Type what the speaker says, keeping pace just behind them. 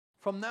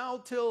From now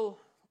till,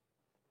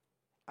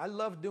 I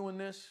love doing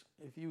this.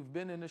 If you've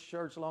been in this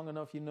church long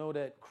enough, you know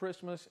that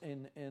Christmas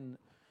and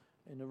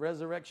the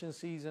resurrection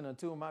season are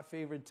two of my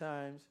favorite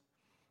times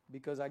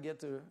because I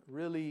get to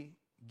really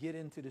get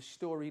into the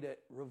story that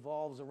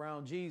revolves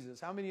around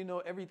Jesus. How many of you know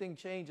everything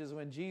changes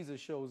when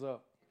Jesus shows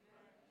up?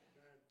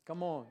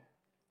 Come on.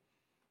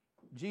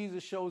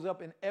 Jesus shows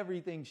up and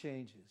everything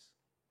changes.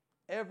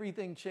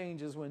 Everything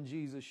changes when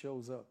Jesus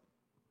shows up.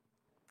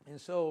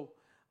 And so,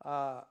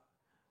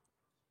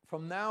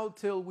 from now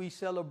till we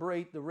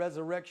celebrate the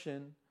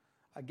resurrection,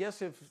 I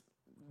guess if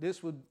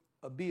this would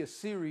be a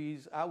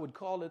series, I would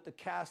call it the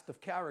cast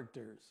of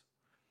characters,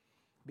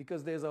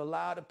 because there's a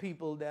lot of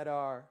people that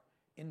are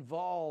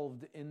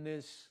involved in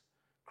this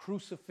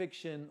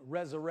crucifixion,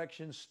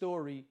 resurrection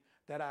story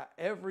that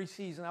every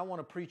season I want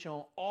to preach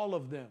on all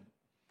of them.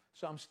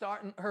 So I'm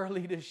starting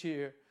early this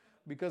year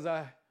because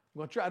I'm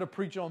going to try to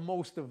preach on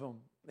most of them.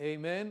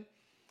 Amen.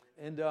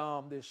 And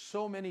there's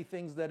so many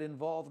things that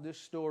involve this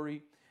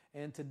story.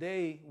 And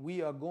today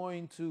we are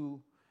going to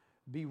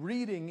be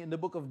reading in the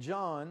book of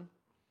John,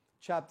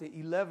 chapter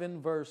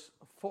 11, verse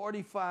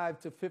 45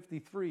 to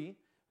 53.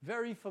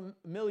 Very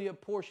familiar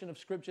portion of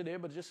scripture there,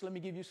 but just let me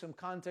give you some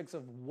context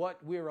of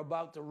what we're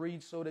about to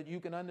read so that you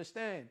can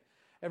understand.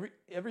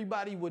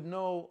 Everybody would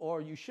know,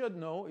 or you should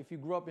know, if you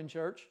grew up in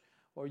church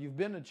or you've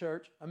been to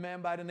church, a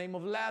man by the name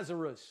of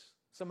Lazarus.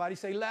 Somebody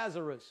say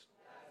Lazarus.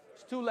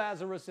 There's two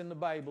Lazarus in the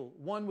Bible.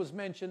 One was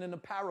mentioned in a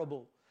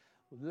parable,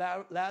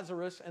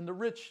 Lazarus and the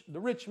rich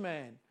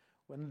man.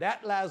 When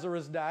that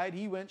Lazarus died,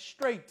 he went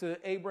straight to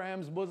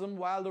Abraham's bosom,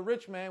 while the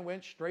rich man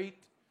went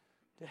straight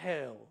to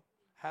hell.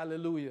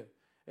 Hallelujah.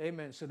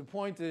 Amen. So the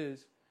point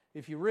is,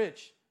 if you're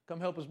rich, come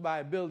help us buy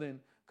a building,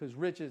 because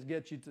riches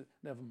get you to,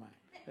 never mind.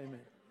 Amen.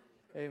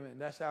 Amen.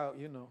 That's how,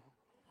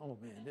 oh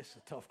man, this is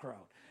a tough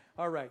crowd.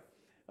 All right.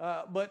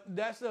 But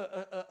that's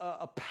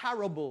a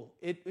parable.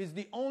 It is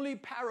the only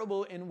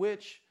parable in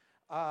which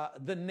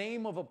the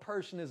name of a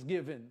person is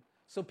given.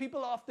 So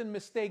people often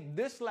mistake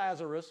this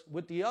Lazarus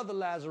with the other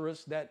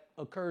Lazarus that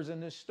occurs in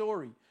this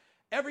story.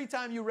 Every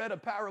time you read a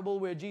parable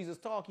where Jesus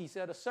talked, he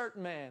said a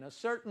certain man, a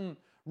certain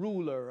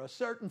ruler, a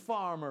certain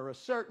farmer,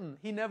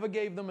 he never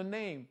gave them a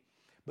name.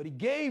 But he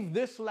gave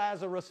this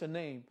Lazarus a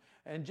name.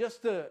 And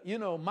just to,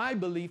 my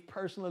belief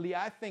personally,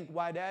 I think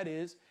why that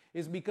is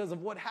because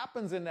of what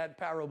happens in that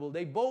parable.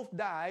 They both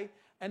die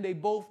and they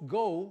both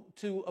go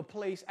to a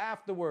place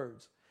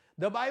afterwards.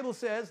 The Bible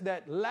says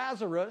that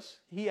Lazarus,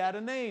 he had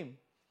a name.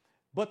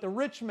 But the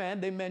rich man,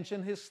 they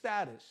mention his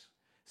status.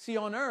 See,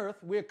 on earth,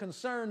 we're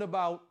concerned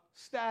about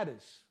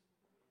status.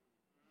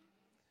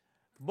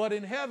 But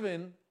in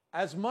heaven,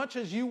 as much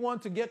as you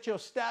want to get your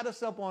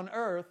status up on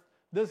earth,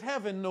 does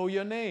heaven know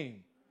your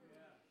name?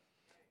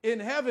 In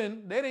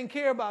heaven, they didn't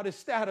care about his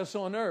status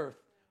on earth,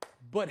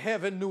 but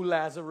heaven knew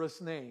Lazarus'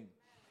 name.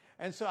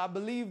 And so I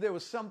believe there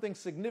was something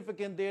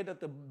significant there that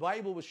the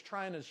Bible was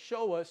trying to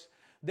show us,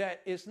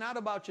 that it's not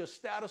about your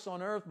status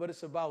on earth, but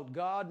it's about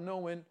God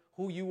knowing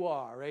who you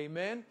are.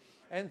 Amen.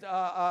 And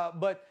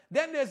but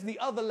then there's the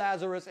other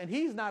Lazarus, and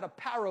he's not a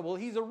parable.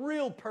 He's a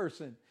real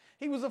person.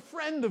 He was a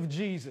friend of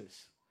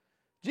Jesus.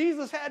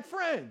 Jesus had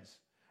friends.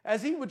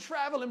 As he would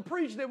travel and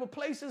preach, there were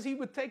places he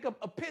would take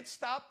a pit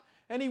stop,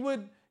 and he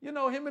would,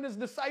 him and his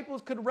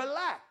disciples could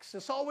relax.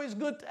 It's always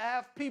good to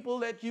have people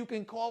that you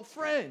can call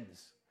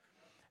friends.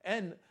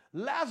 And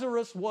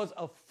Lazarus was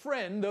a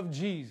friend of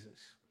Jesus.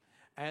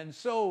 And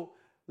so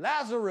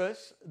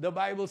Lazarus, the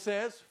Bible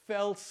says,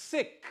 fell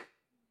sick.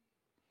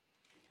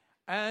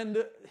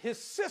 And his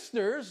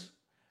sisters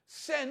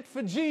sent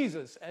for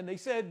Jesus. And they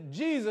said,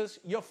 Jesus,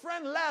 your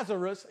friend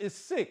Lazarus is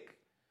sick.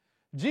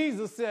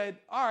 Jesus said,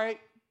 all right,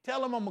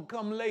 tell him I'm going to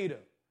come later.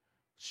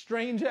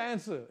 Strange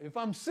answer. If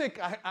I'm sick,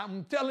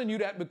 I'm telling you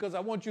that because I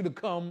want you to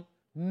come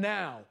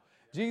now.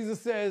 Jesus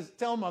says,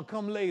 tell him I'll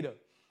come later.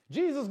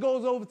 Jesus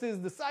goes over to his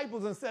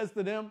disciples and says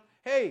to them,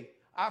 hey,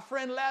 our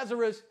friend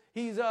Lazarus,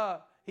 he's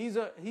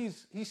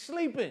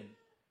sleeping.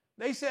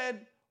 They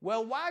said,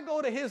 well, why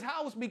go to his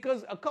house?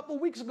 Because a couple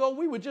weeks ago,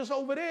 we were just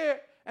over there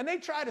and they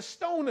tried to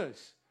stone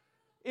us.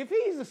 If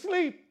he's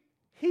asleep,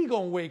 he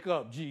gonna wake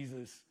up,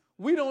 Jesus.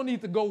 We don't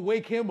need to go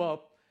wake him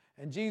up.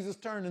 And Jesus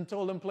turned and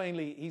told them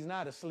plainly, he's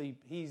not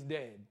asleep, he's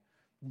dead.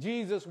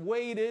 Jesus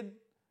waited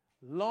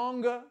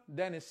longer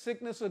than his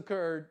sickness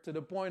occurred to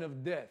the point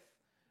of death.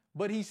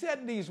 But he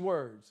said these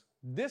words,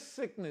 this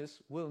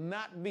sickness will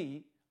not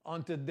be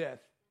unto death,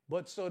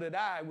 but so that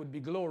I would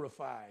be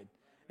glorified.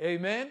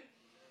 Amen.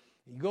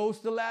 He goes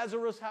to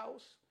Lazarus'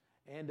 house,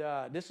 and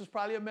this is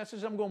probably a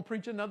message I'm going to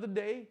preach another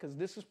day, because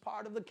this is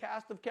part of the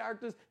cast of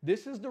characters.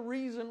 This is the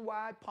reason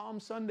why Palm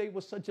Sunday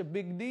was such a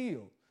big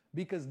deal,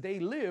 because they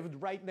lived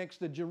right next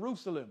to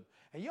Jerusalem.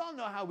 And y'all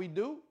know how we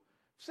do.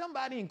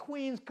 Somebody in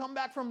Queens come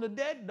back from the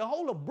dead, the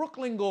whole of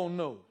Brooklyn gonna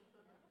know.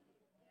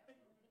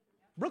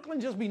 Brooklyn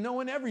just be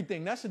knowing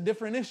everything. That's a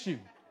different issue.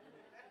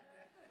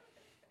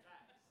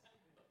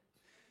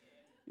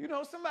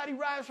 Somebody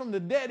rise from the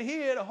dead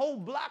here, the whole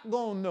block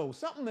gonna know.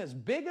 Something as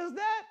big as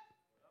that?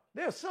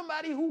 There's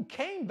somebody who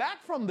came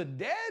back from the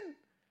dead?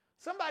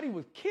 Somebody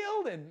was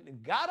killed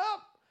and got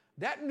up.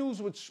 That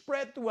news would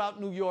spread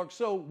throughout New York.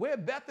 So where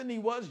Bethany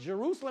was,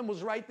 Jerusalem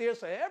was right there.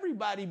 So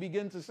everybody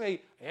began to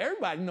say,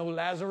 everybody know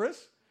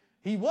Lazarus.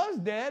 He was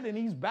dead and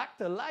he's back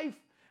to life.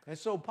 And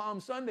so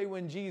Palm Sunday,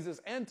 when Jesus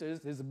enters,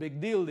 there's a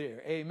big deal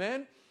there.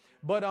 Amen.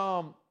 But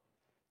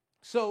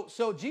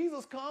so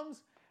Jesus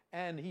comes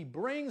and he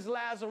brings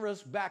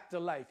Lazarus back to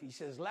life. He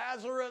says,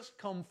 Lazarus,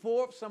 come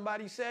forth.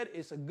 Somebody said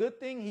it's a good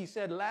thing he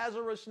said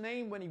Lazarus'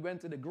 name when he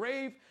went to the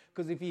grave,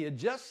 because if he had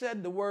just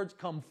said the words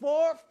come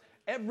forth,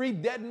 every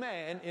dead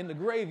man in the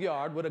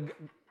graveyard would have,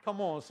 come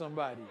on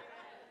somebody.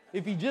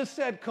 If he just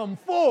said come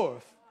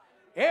forth,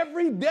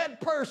 every dead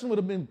person would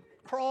have been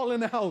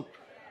crawling out,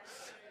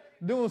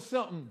 doing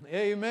something.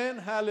 Amen.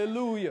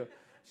 Hallelujah.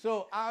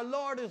 So our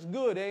Lord is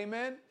good.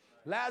 Amen.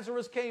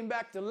 Lazarus came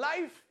back to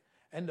life.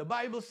 And the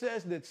Bible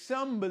says that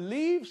some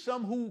believed,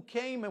 some who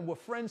came and were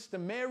friends to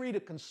Mary to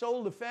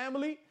console the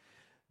family,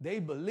 they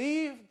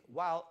believed,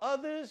 while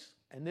others,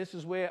 and this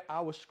is where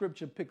our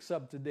scripture picks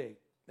up today.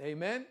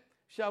 Amen.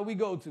 Shall we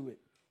go to it?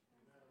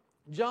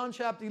 John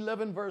chapter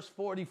 11, verse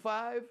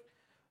 45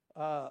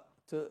 to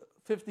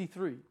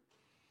 53.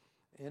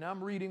 And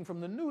I'm reading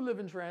from the New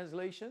Living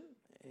Translation.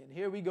 And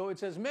here we go. It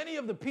says, many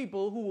of the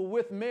people who were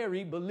with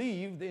Mary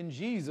believed in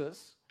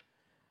Jesus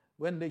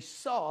when they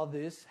saw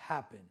this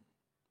happen.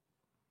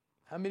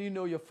 How many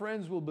know your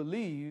friends will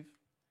believe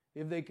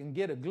if they can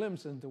get a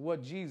glimpse into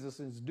what Jesus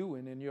is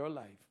doing in your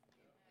life?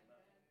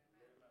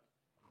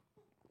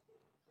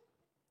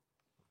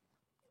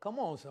 Come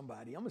on,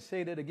 somebody. I'm going to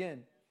say that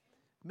again.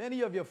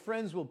 Many of your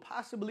friends will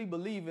possibly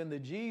believe in the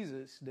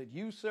Jesus that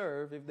you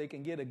serve if they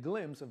can get a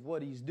glimpse of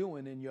what he's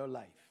doing in your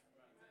life.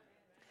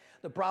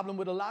 The problem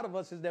with a lot of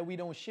us is that we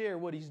don't share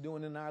what he's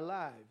doing in our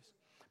lives.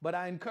 But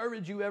I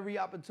encourage you every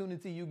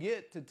opportunity you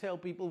get to tell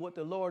people what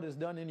the Lord has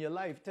done in your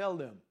life. Tell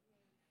them.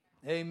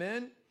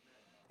 Amen.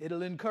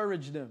 It'll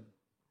encourage them.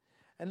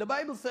 And the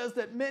Bible says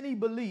that many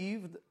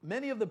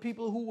of the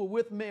people who were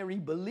with Mary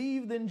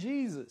believed in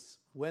Jesus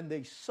when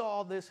they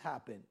saw this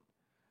happen.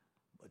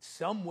 But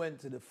some went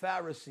to the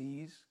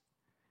Pharisees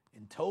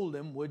and told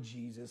them what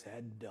Jesus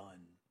had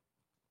done.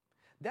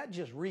 That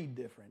just read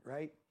different,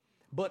 right?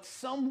 But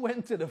some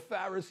went to the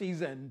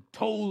Pharisees and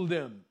told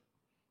them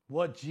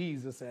what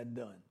Jesus had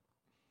done.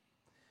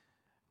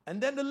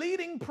 And then the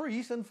leading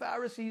priests and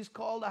Pharisees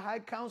called a high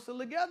council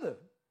together.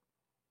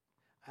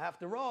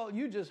 After all,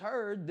 you just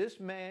heard this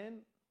man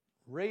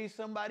raise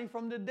somebody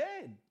from the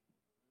dead.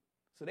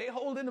 So they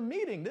holding a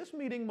meeting. This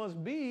meeting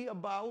must be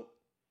about,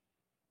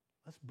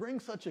 let's bring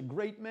such a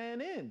great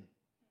man in.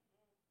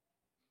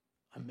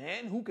 A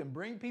man who can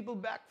bring people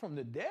back from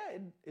the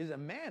dead is a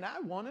man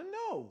I want to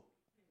know.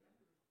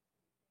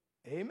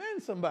 Amen,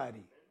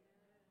 somebody.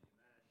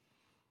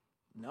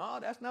 No,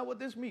 that's not what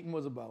this meeting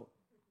was about.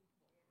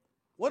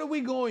 What are we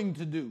going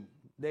to do?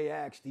 They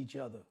asked each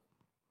other.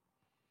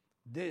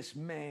 This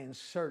man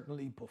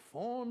certainly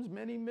performs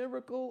many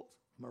miracles,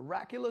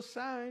 miraculous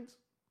signs.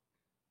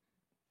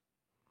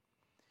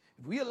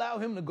 If we allow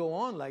him to go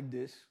on like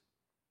this,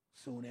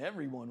 soon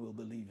everyone will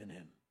believe in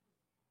him.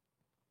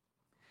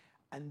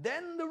 And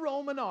then the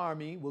Roman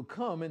army will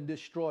come and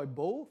destroy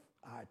both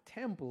our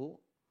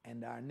temple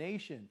and our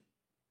nation.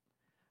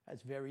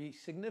 That's very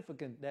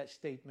significant, that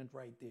statement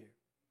right there.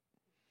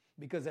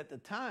 Because at the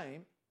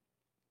time,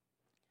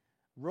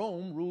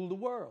 Rome ruled the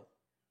world.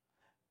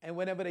 And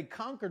whenever they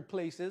conquered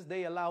places,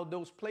 they allowed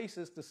those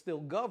places to still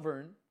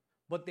govern,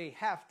 but they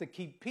have to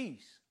keep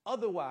peace.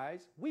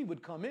 Otherwise, we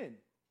would come in.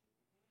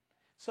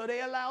 So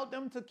they allowed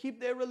them to keep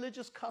their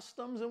religious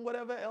customs and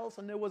whatever else.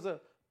 And there was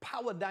a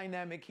power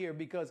dynamic here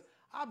because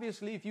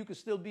obviously if you could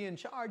still be in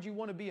charge, you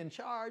want to be in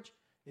charge.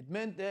 It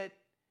meant that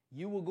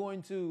you were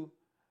going to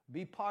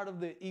be part of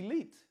the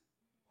elite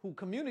who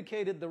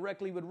communicated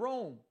directly with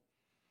Rome.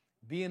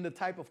 Being the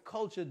type of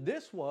culture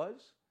this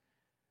was,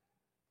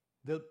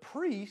 the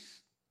priests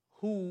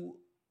who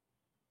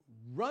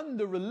run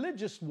the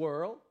religious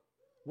world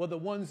were the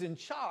ones in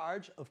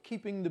charge of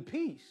keeping the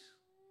peace.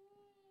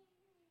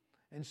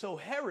 And so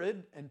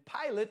Herod and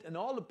Pilate and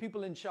all the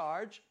people in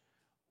charge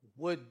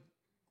would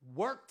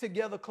work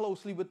together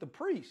closely with the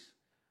priests.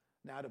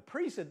 Now, the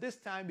priests at this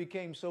time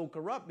became so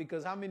corrupt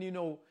because how many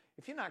know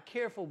if you're not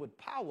careful with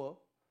power,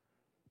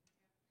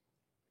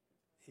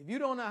 if you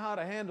don't know how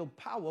to handle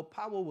power,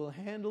 power will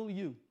handle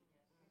you.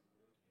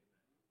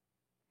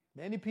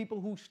 Many people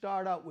who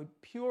start out with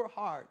pure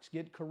hearts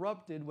get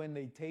corrupted when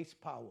they taste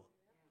power.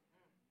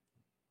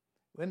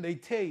 When they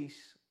taste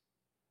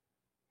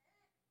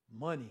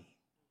money.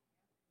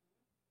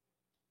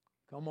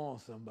 Come on,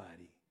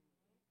 somebody.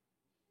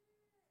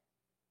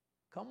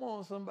 Come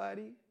on,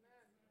 somebody.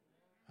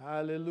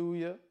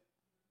 Hallelujah.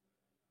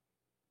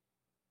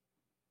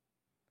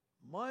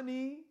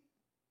 Money,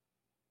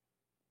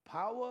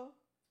 power.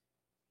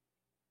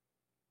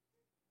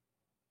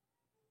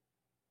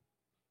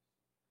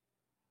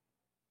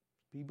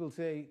 People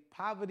say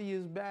poverty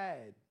is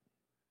bad.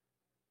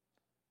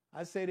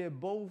 I say they're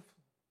both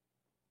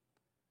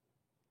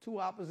two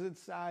opposite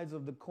sides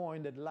of the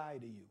coin that lie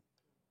to you.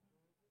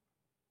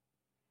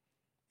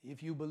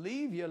 If you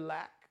believe you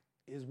lack,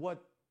 is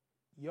what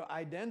your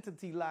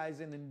identity lies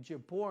in, and you're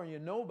poor and you're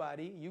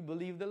nobody, you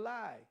believe the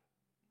lie.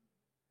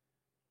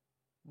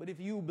 But if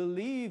you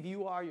believe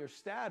you are your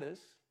status,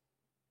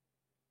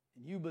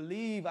 and you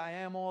believe I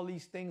am all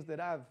these things that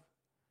I've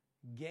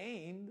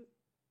gained,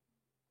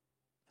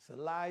 it's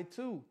a lie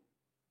too.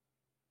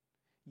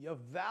 Your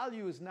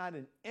value is not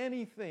in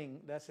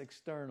anything that's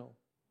external.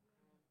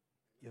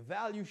 Your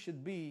value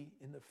should be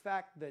in the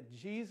fact that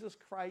Jesus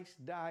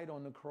Christ died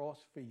on the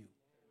cross for you.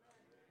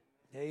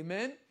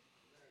 Amen?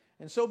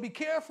 And so be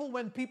careful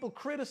when people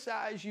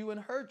criticize you and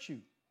hurt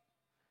you.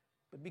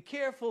 But be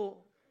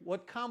careful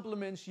what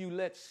compliments you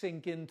let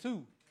sink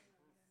into.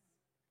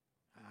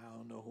 I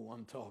don't know who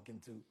I'm talking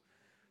to.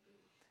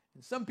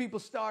 And some people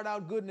start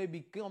out good and they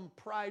become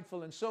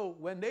prideful. And so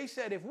when they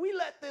said, if we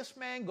let this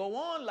man go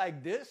on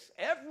like this,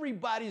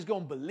 everybody's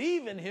going to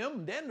believe in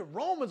him. Then the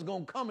Romans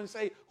going to come and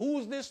say,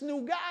 who's this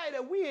new guy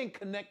that we ain't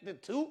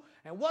connected to?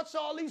 And what's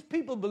all these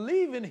people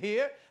believing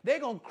here? They're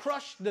going to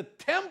crush the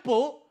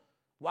temple.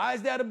 Why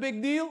is that a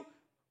big deal?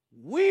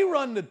 We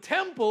run the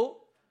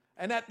temple.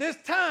 And at this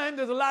time,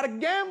 there's a lot of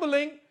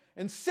gambling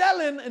and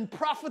selling and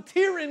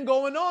profiteering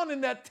going on in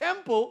that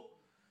temple.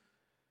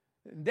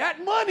 And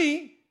that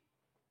money,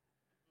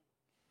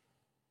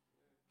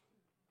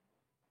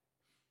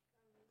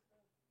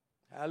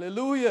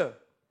 hallelujah.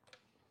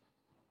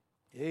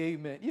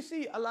 Amen. You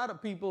see, a lot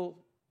of people,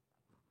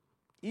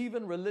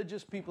 even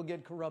religious people,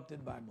 get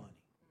corrupted by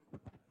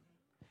money.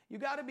 You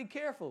got to be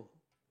careful.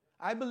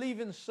 I believe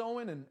in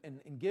sowing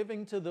and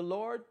giving to the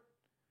Lord,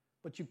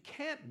 but you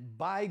can't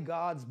buy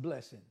God's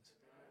blessings.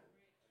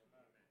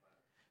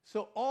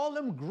 So all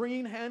them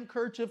green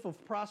handkerchief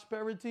of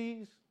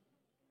prosperities,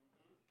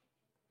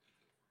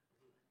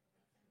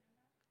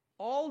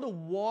 all the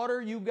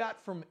water you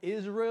got from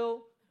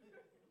Israel,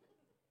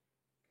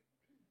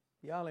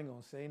 y'all ain't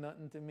going to say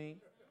nothing to me.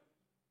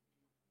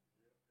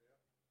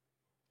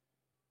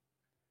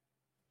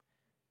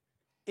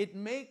 It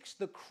makes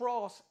the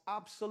cross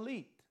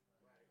obsolete.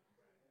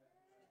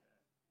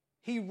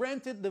 He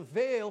rented the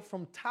veil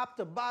from top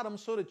to bottom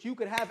so that you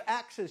could have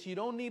access. You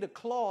don't need a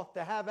cloth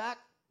to have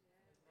access.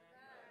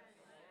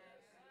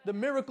 The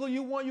miracle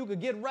you want, you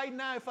could get right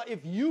now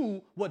if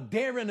you were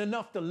daring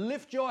enough to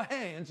lift your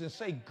hands and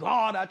say,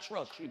 God, I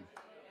trust you.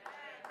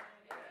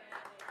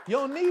 You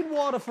don't need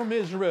water from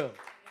Israel.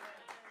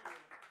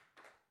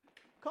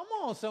 Come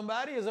on,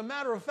 somebody. As a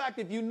matter of fact,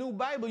 if you knew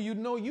Bible, you'd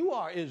know you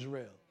are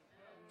Israel.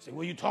 Say,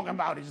 what are you talking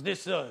about? Is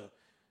this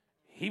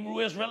Hebrew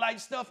Israelite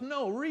stuff?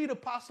 No, read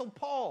Apostle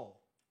Paul.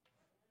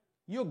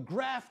 You're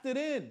grafted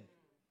in.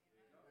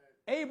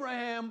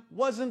 Abraham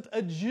wasn't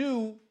a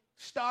Jew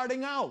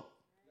starting out.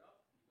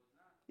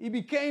 He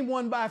became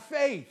one by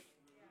faith.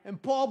 And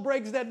Paul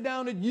breaks that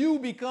down that you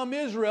become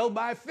Israel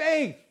by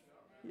faith.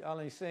 Y'all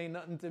ain't saying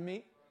nothing to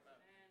me.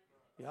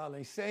 Y'all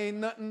ain't saying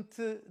nothing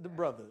to the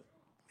brother.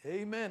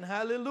 Amen.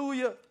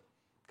 Hallelujah.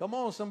 Come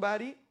on,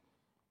 somebody.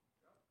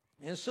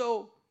 And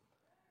so,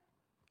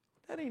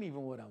 that ain't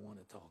even what I want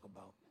to talk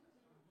about.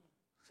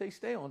 Say,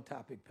 stay on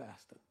topic,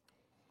 Pastor.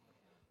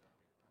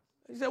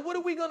 He said, what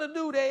are we going to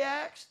do? They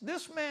asked.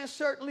 This man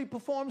certainly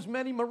performs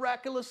many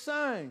miraculous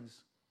signs.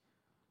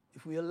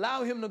 If we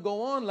allow him to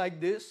go on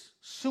like this,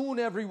 soon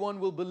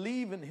everyone will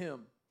believe in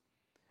him.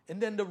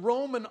 And then the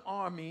Roman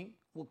army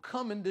will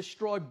come and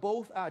destroy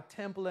both our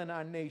temple and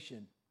our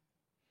nation.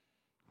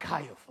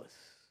 Caiaphas.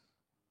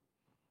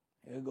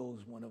 Here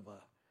goes one of a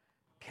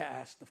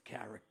cast of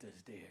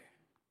characters there.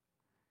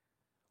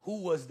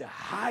 Who was the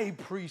high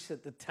priest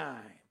at the time,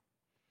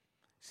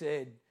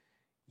 said,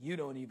 you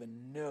don't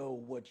even know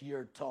what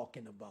you're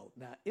talking about.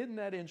 Now, isn't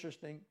that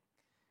interesting?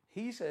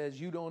 He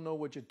says you don't know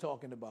what you're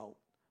talking about,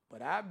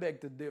 but I beg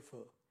to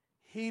differ.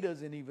 He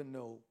doesn't even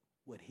know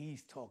what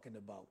he's talking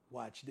about.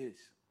 Watch this.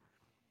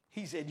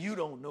 He said, you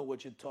don't know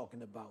what you're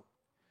talking about.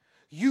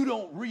 You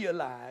don't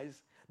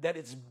realize that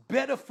it's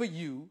better for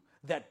you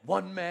that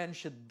one man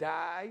should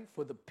die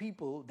for the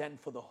people than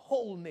for the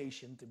whole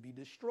nation to be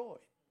destroyed.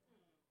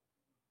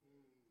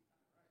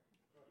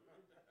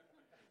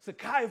 So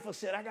Caiaphas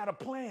said, I got a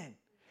plan.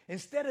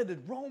 Instead of the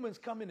Romans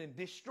coming and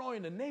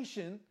destroying the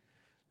nation,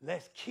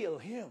 let's kill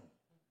him.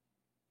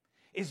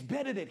 It's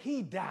better that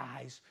he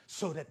dies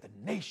so that the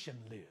nation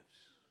lives.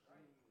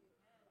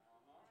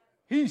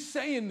 He's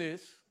saying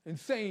this and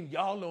saying,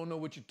 y'all don't know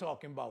what you're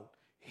talking about.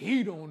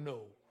 He don't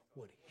know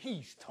what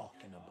he's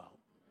talking about.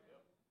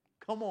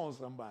 Come on,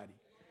 somebody.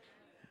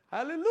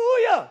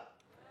 Hallelujah.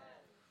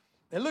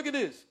 And look at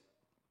this.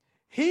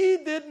 He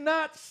did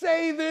not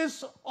say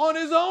this on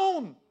his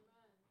own.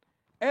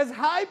 As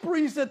high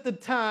priest at the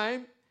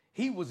time,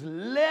 he was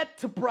led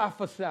to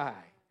prophesy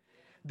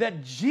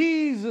that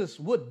Jesus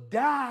would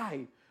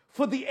die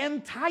for the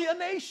entire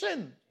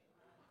nation.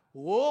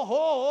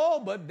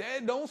 Whoa, but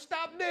they don't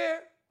stop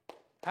there.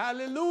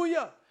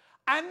 Hallelujah.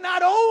 And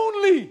not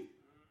only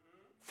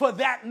for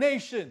that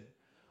nation,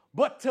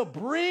 but to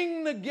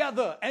bring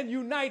together and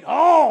unite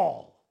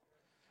all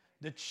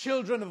the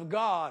children of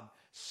God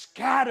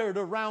scattered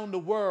around the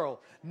world,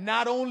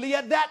 not only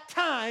at that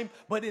time,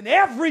 but in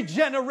every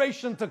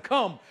generation to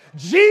come.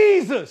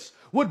 Jesus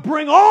would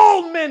bring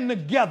all men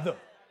together.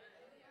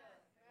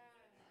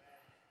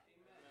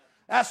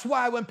 That's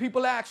why when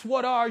people ask,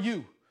 what are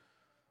you?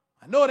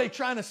 I know they're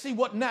trying to see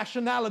what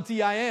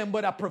nationality I am,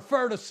 but I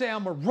prefer to say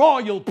I'm a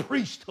royal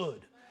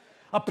priesthood,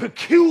 a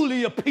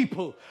peculiar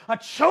people, a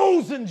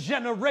chosen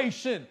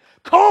generation,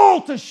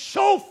 called to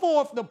show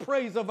forth the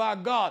praise of our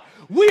God.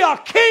 We are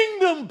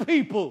kingdom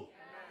people,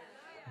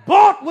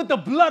 bought with the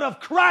blood of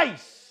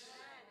Christ.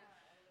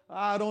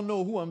 I don't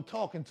know who I'm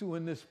talking to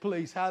in this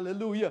place.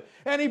 Hallelujah.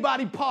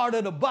 Anybody part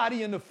of the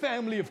body and the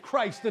family of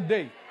Christ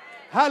today?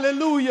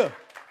 Hallelujah.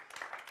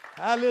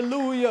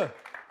 Hallelujah.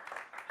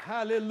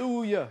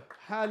 Hallelujah.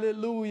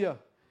 Hallelujah.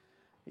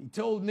 He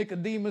told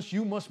Nicodemus,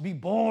 you must be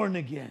born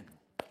again.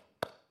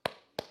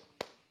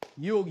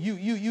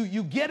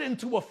 You get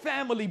into a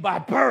family by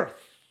birth.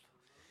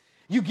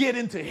 You get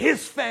into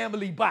his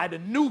family by the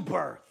new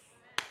birth.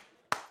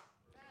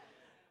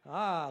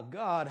 Ah,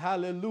 God,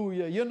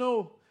 hallelujah. You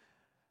know,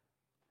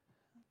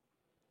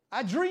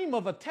 I dream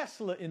of a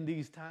Tesla in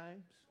these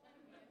times.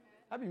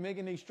 I be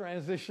making these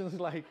transitions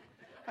like,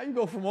 how you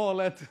go from all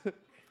that to...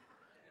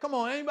 Come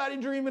on, anybody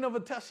dreaming of a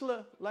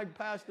Tesla like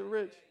Pastor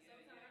Rich?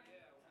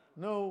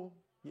 No,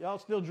 y'all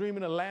still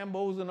dreaming of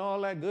Lambos and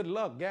all that? Good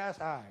luck, gas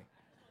high.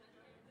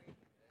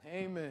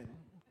 Amen.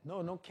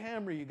 No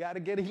Camry, you got to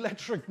get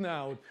electric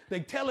now. They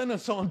telling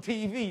us on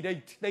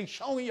TV, they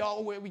showing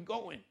y'all where we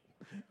going.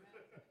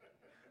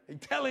 They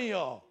telling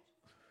y'all.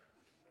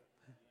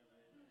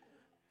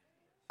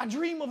 I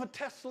dream of a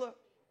Tesla.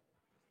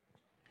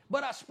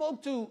 But I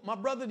spoke to my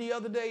brother the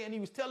other day, and he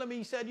was telling me,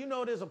 he said, you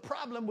know, there's a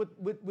problem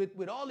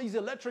with all these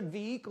electric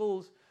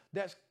vehicles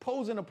that's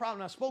posing a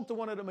problem. I spoke to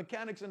one of the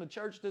mechanics in the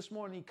church this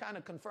morning. He kind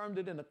of confirmed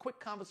it in a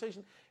quick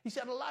conversation. He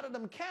said a lot of the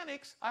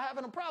mechanics are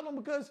having a problem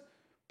because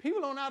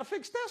people don't know how to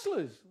fix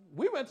Teslas.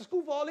 We went to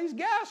school for all these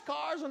gas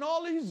cars and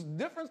all these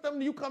different stuff,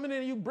 and you coming in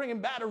and you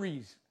bringing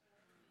batteries.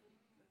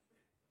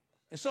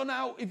 And so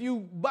now if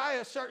you buy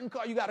a certain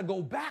car, you got to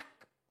go back.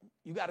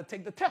 You got to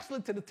take the Tesla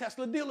to the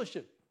Tesla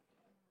dealership.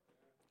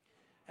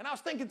 And I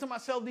was thinking to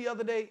myself the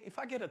other day, if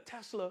I get a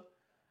Tesla,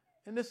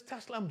 and this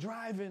Tesla I'm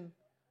driving,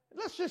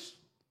 let's just,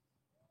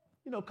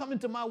 come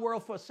into my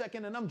world for a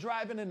second, and I'm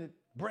driving and it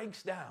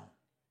breaks down.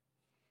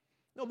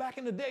 Back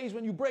in the days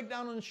when you break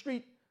down on the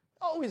street,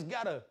 always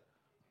got a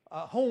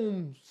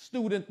home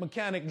student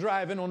mechanic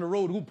driving on the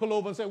road who pull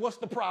over and say, what's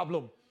the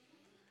problem?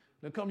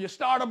 They come, your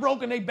starter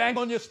broke, and they bang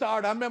on your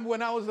starter. I remember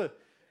when I was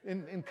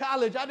in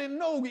college, I didn't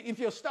know if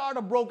your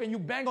starter broke and you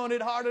bang on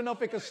it hard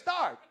enough, it could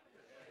start.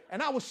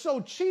 And I was so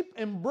cheap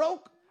and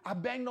broke, I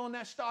banged on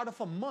that starter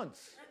for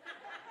months.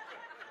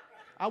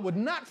 I would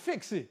not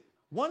fix it.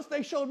 Once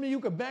they showed me you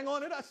could bang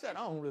on it, I said,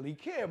 I don't really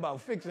care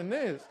about fixing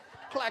this.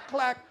 Clack,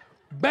 clack,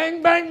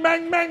 bang, bang,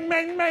 bang, bang,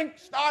 bang, bang,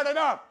 start it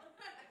up.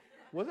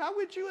 Was I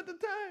with you at the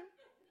time?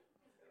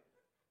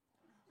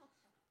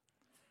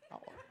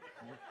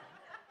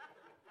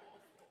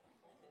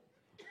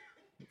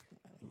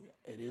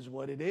 It is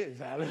what it is,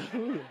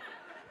 hallelujah.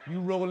 You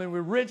rolling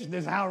with Rich,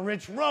 this is how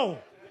Rich roll.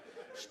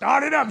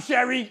 Start it up,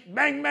 Sherry.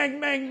 Bang,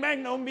 bang, bang,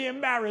 bang. Don't be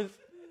embarrassed.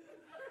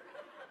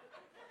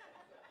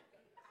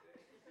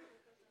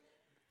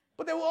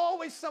 But there was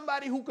always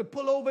somebody who could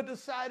pull over the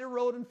side of the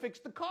road and fix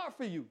the car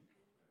for you.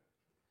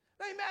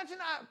 Now imagine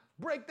I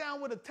break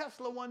down with a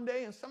Tesla one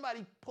day and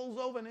somebody pulls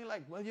over and they're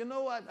like, well, you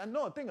know, I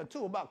know a thing or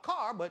two about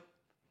car, but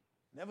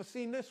never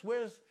seen this.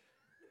 Where's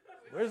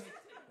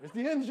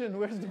the engine?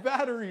 Where's the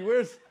battery?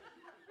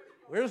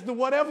 Where's the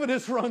whatever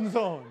this runs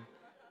on?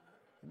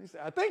 And they say,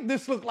 I think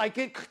this looked like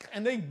it,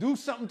 and they do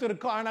something to the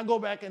car, and I go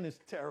back, and it's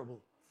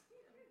terrible.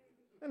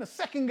 Then the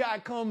second guy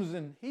comes,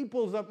 and he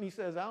pulls up, and he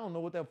says, I don't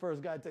know what that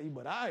first guy tell you,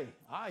 but I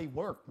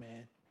work,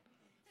 man.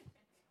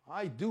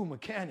 I do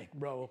mechanic,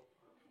 bro.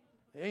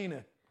 There ain't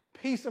a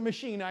piece of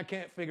machine I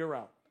can't figure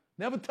out.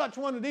 Never touch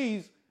one of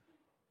these,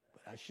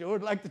 but I sure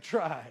would like to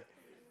try.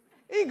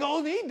 He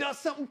goes, he does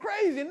something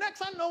crazy.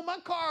 Next I know, my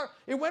car,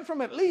 it went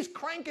from at least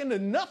cranking to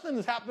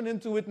nothing's happening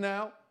to it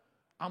now.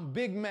 I'm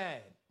big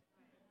mad.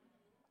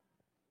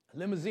 A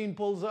limousine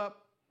pulls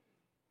up.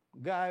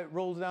 Guy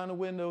rolls down the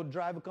window.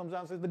 Driver comes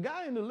out and says, the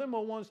guy in the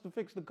limo wants to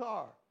fix the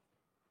car.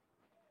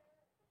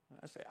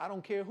 I say, I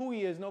don't care who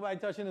he is. Nobody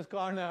touching his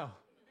car now.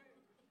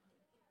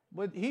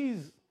 But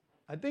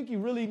I think you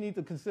really need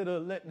to consider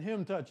letting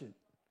him touch it.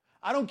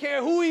 I don't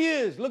care who he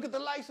is. Look at the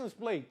license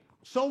plate.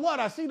 So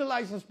what? I see the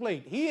license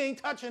plate. He ain't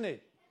touching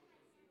it.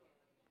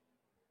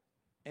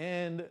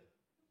 And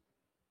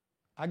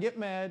I get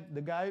mad.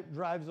 The guy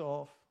drives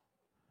off.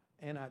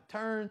 And I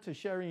turned to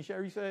Sherry, and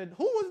Sherry said,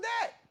 who was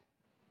that?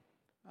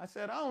 I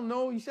said, I don't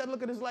know. He said,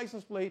 look at his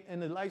license plate.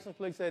 And the license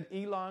plate said,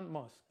 Elon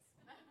Musk.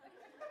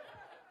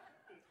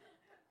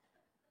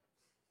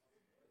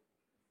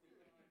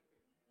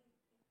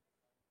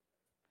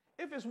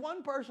 If it's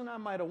one person I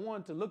might have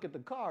wanted to look at the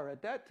car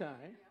at that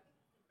time.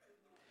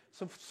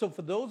 So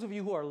for those of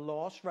you who are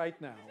lost right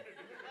now,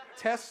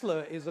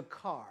 Tesla is a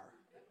car,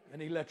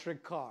 an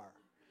electric car.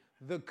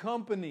 The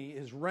company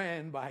is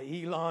ran by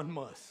Elon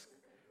Musk.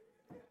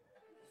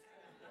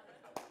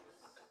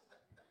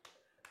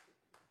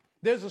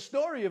 There's a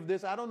story of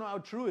this, I don't know how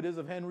true it is,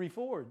 of Henry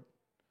Ford,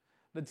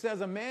 that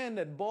says a man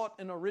that bought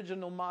an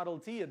original Model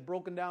T had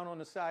broken down on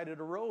the side of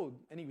the road,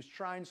 and he was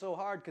trying so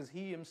hard because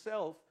he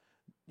himself,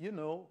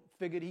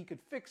 figured he could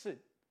fix it.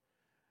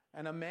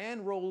 And a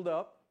man rolled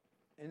up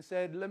and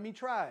said, let me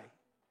try.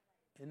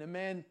 And the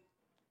man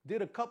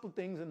did a couple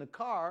things in the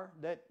car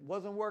that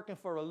wasn't working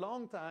for a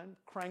long time,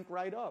 cranked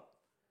right up.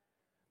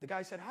 The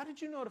guy said, how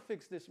did you know to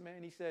fix this,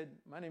 man? He said,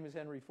 my name is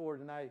Henry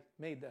Ford, and I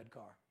made that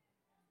car.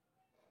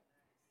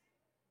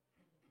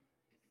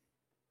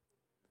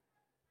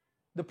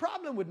 The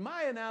problem with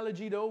my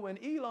analogy, though, when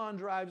Elon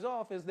drives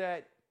off is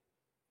that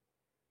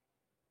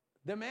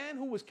the man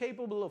who was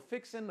capable of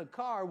fixing the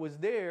car was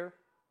there,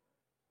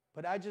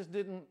 but I just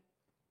didn't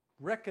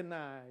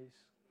recognize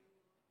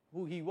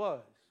who he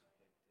was.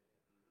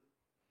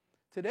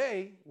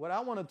 Today, what I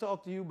want to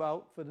talk to you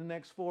about for the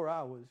next 4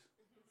 hours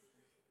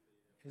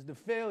is the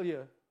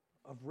failure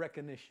of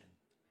recognition.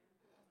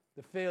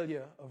 The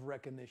failure of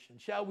recognition.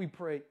 Shall we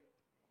pray?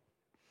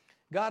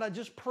 God, I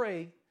just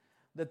pray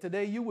that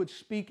today you would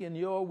speak in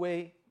your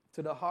way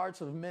to the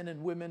hearts of men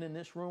and women in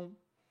this room.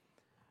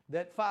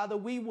 That, Father,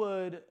 we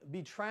would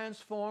be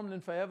transformed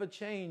and forever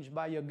changed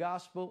by your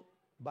gospel,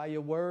 by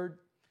your word.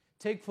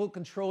 Take full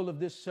control of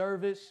this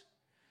service.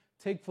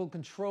 Take full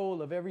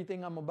control of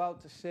everything I'm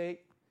about to say.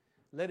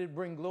 Let it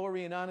bring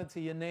glory and honor to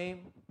your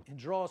name and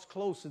draw us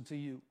closer to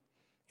you.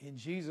 In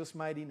Jesus'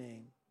 mighty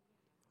name,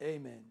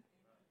 amen.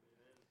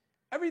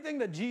 Everything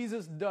that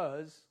Jesus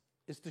does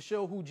is to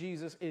show who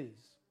Jesus is.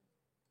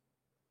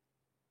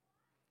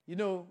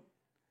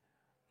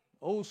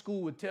 Old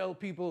school would tell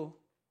people,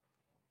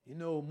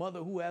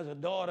 mother who has a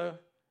daughter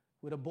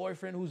with a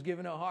boyfriend who's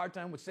giving her a hard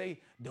time would say,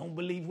 don't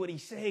believe what he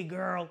say,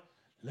 girl.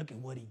 Look at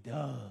what he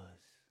does.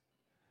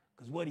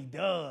 Because what he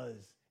does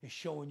is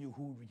showing you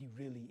who he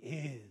really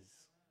is.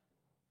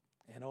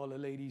 And all the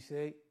ladies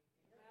say,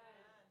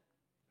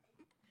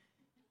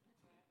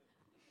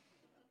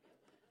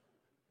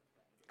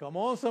 come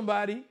on,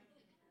 somebody.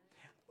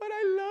 But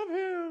I love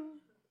him.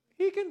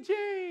 He can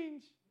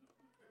change.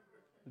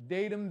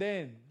 Date him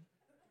then.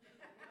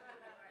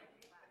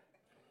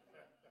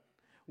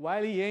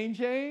 While he ain't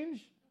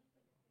changed.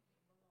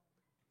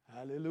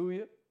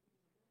 Hallelujah.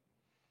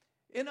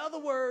 In other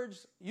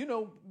words,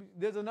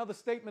 there's another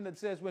statement that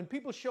says, when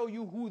people show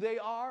you who they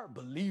are,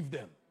 believe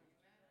them.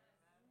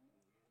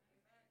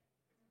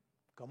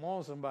 Come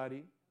on,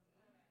 somebody.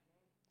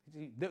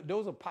 See,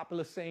 those are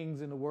popular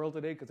sayings in the world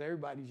today because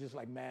everybody's just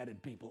like mad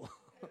at people.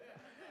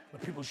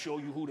 When people show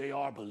you who they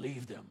are,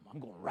 believe them. I'm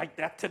going to write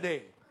that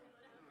today.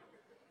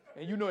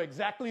 And you know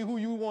exactly who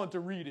you want to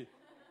read it.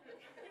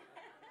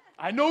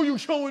 I know you're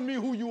showing me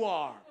who you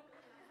are.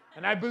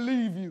 And I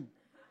believe you.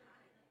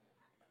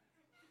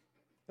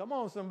 Come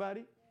on,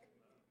 somebody.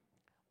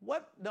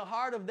 What the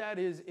heart of that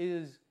is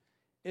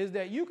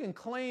that you can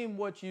claim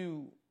what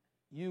you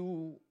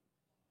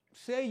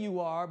say you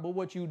are, but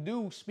what you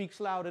do speaks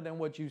louder than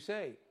what you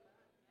say.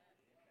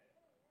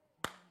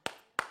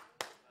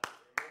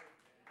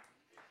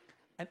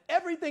 And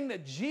everything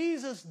that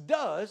Jesus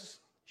does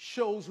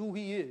shows who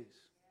he is.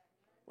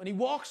 When he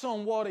walks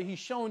on water, he's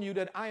showing you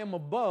that I am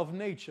above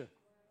nature.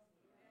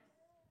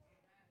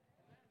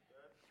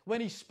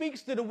 When he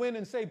speaks to the wind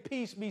and say,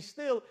 peace, be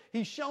still,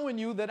 he's showing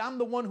you that I'm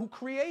the one who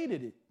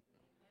created it.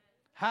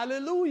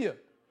 Hallelujah.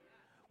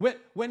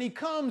 When he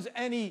comes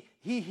and he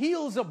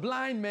heals a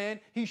blind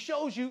man, he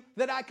shows you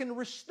that I can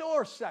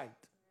restore sight.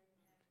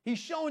 He's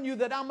showing you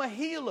that I'm a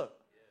healer.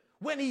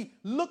 When he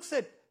looks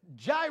at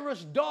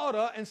Jairus'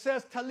 daughter and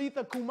says,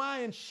 Talitha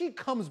Kumai, and she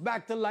comes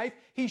back to life,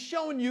 he's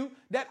showing you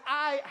that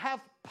I have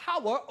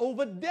power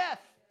over death.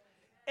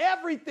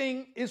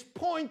 Everything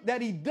that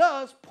he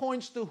does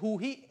points to who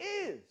he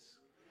is.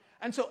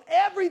 And so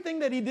everything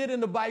that he did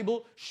in the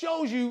Bible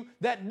shows you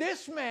that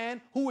this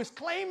man who is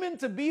claiming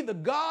to be the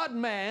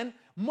God-man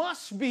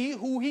must be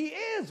who he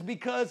is,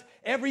 because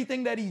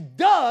everything that he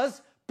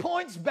does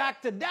points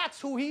back to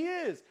that's who he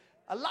is.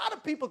 A lot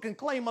of people can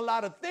claim a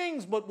lot of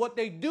things, but what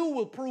they do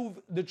will prove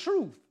the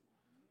truth.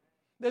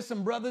 There's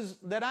some brothers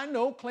that I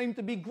know claim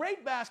to be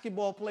great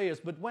basketball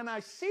players, but when I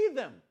see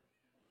them,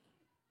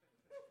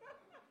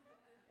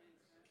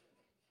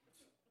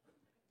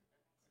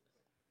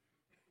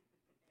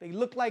 they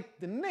look like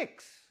the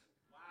Knicks.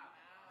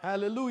 Wow.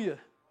 Hallelujah.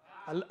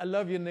 Wow. I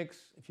love you, Knicks.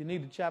 If you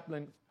need a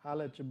chaplain,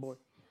 holler at your boy.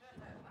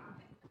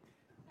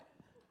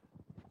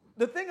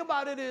 The thing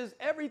about it is,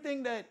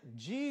 everything that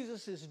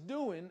Jesus is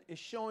doing is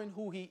showing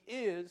who he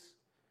is.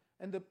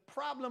 And the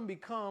problem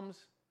becomes,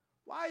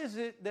 why is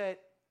it that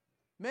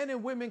men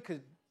and women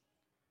could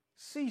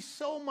see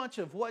so much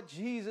of what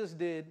Jesus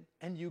did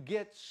and you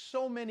get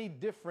so many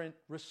different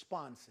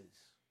responses?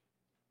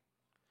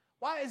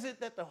 Why is it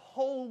that the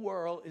whole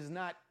world is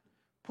not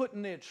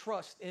putting their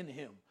trust in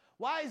him?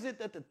 Why is it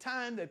that the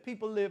time that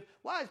people live,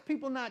 why is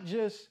people not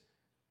just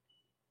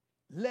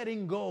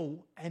letting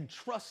go and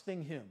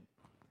trusting him?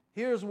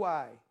 Here's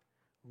why.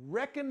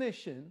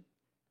 Recognition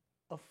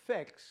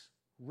affects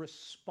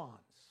response.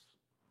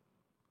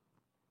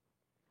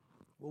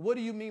 Well, what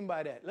do you mean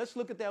by that? Let's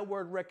look at that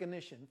word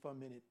recognition for a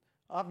minute.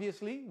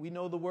 Obviously, we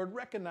know the word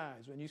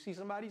recognize. When you see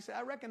somebody say,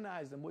 I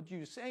recognize them, what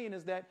you're saying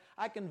is that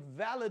I can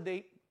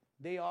validate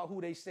they are who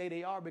they say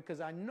they are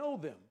because I know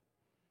them.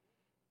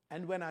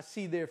 And when I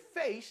see their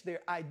face,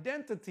 their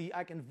identity,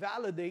 I can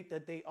validate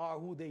that they are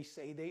who they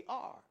say they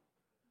are.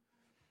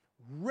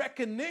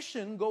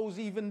 Recognition goes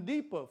even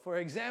deeper. For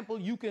example,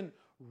 you can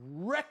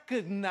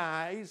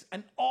recognize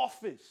an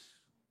office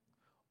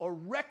or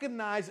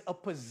recognize a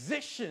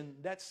position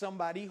that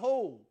somebody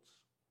holds.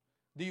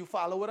 Do you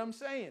follow what I'm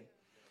saying?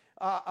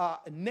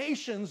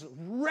 Nations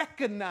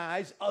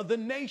recognize other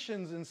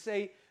nations and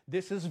say,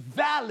 this is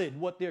valid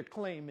what they're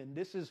claiming.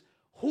 This is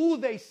who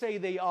they say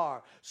they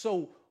are.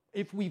 So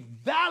if we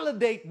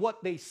validate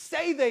what they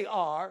say they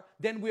are,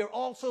 then we're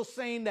also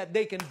saying that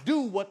they can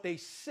do what they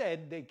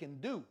said they can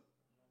do.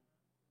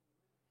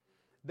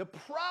 The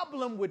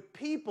problem with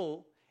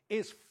people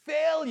is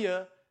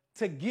failure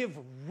to give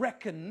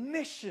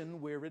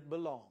recognition where it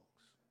belongs.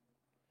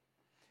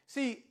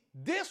 See,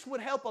 this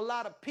would help a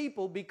lot of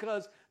people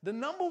because the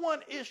number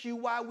one issue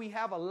why we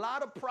have a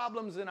lot of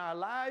problems in our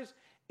lives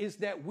is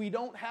that we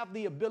don't have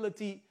the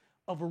ability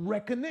of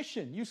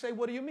recognition. You say,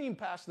 what do you mean,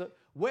 Pastor?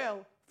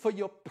 Well, for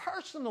your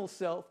personal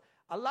self,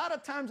 a lot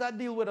of times I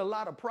deal with a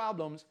lot of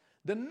problems.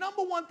 The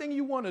number one thing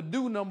you want to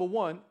do, number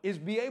one, is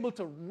be able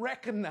to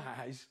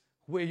recognize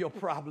where your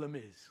problem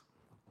is.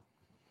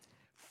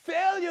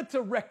 Failure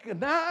to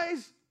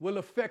recognize will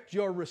affect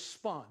your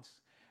response.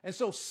 And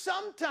so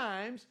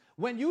sometimes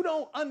when you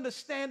don't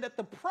understand that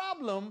the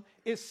problem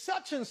is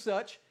such and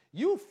such,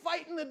 you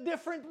fight in a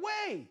different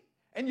way.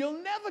 And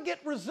you'll never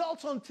get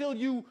results until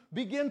you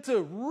begin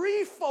to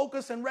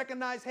refocus and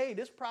recognize, hey,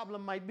 this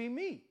problem might be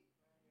me.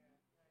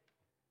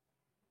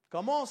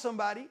 Come on,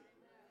 somebody.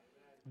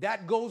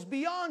 That goes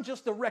beyond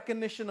just the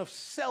recognition of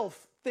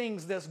self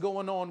things that's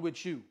going on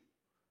with you.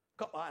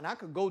 And I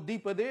could go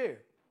deeper there.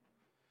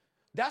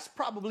 That's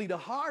probably the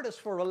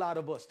hardest for a lot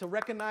of us, to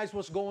recognize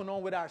what's going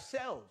on with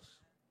ourselves.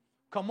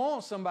 Come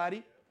on,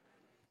 somebody.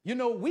 You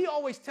know, we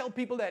always tell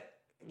people that,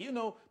 you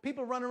know,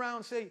 people run around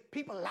and say,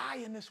 people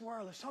lie in this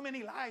world. There's so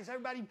many lies.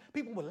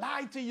 People will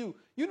lie to you.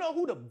 You know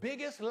who the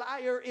biggest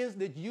liar is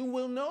that you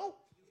will know?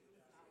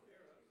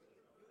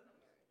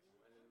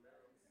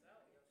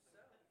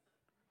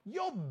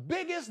 Your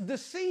biggest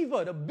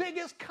deceiver, the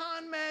biggest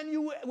con man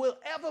you will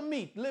ever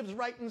meet lives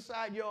right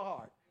inside your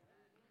heart.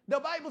 The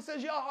Bible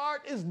says your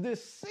heart is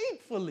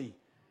deceitfully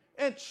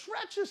and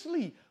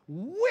treacherously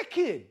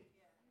wicked.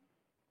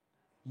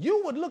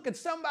 You would look at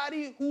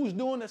somebody who's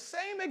doing the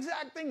same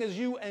exact thing as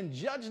you and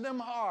judge them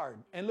hard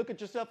and look at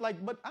yourself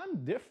like, but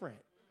I'm different.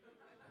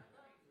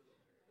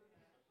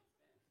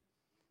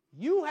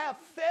 You have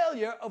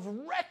failure of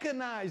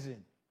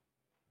recognizing.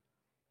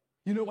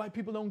 You know why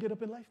people don't get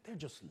up in life? They're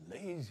just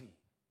lazy.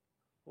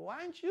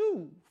 Why aren't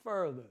you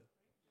further?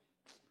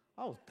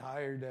 I was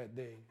tired that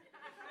day.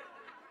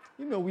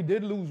 You know, we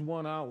did lose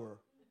 1 hour.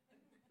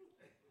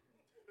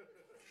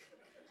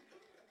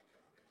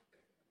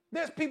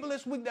 There's people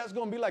this week that's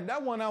going to be like,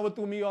 that 1 hour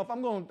threw me off.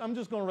 I'm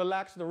just going to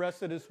relax the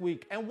rest of this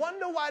week and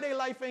wonder why their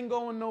life ain't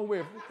going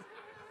nowhere.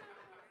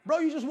 Bro,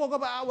 you just woke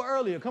up an hour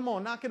earlier. Come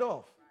on, knock it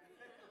off.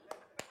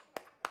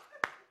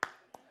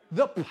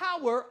 The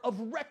power of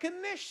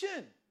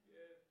recognition.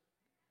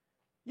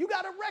 You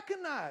got to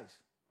recognize.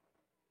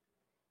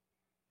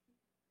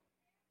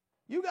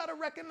 You got to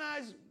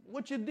recognize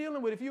what you're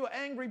dealing with. If you're an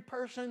angry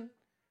person,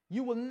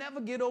 you will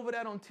never get over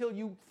that until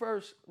you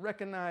first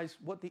recognize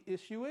what the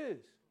issue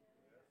is.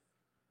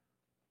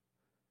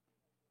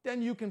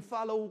 Then you can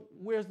follow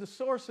where's the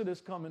source of this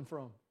coming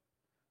from.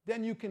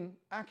 Then you can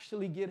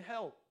actually get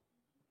help.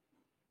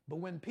 But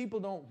when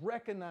people don't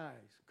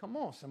recognize, come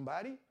on,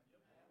 somebody.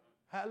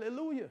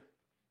 Hallelujah.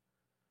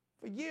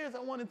 For years I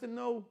wanted to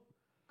know,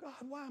 God,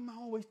 why am I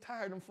always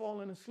tired and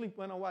falling asleep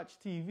when I watch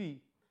TV?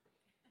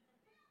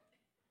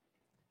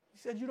 He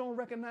said, you don't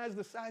recognize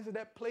the size of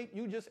that plate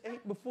you just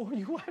ate before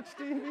you watch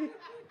TV?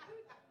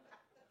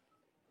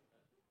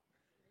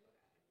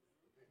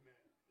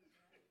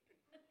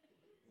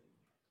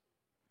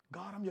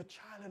 God, I'm your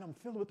child and I'm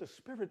filled with the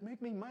Spirit.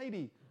 Make me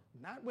mighty.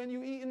 Not when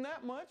you're eating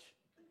that much.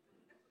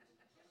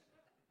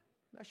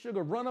 That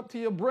sugar run up to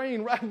your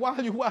brain right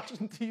while you're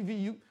watching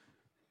TV. You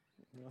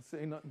don't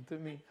say nothing to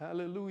me.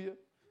 Hallelujah.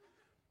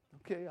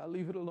 Okay, I'll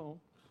leave it alone.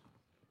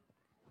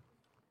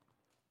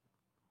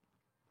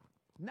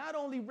 Not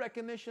only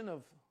recognition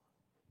of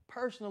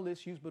personal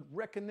issues, but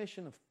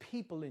recognition of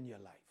people in your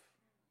life.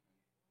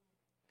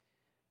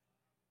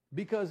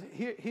 Because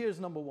here's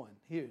number one.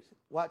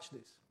 Watch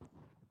this.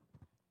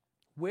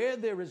 Where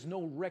there is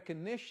no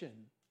recognition,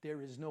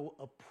 there is no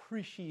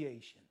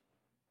appreciation.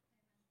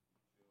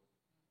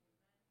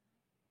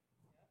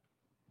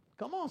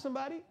 Come on,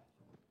 somebody.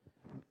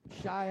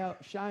 Shy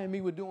and me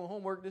were doing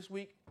homework this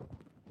week.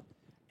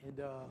 And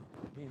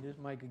me and this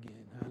mic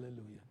again.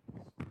 Hallelujah.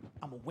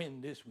 I'm going to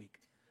win this week.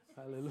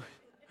 Hallelujah.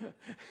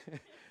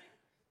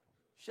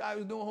 Shy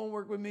was doing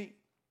homework with me.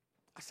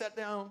 I sat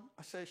down.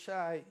 I said,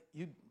 Shy,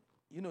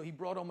 he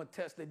brought home a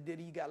test that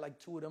he got like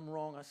 2 of them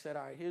wrong. I said,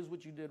 all right, here's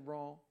what you did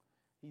wrong.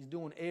 He's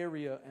doing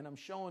area, and I'm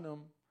showing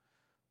him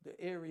the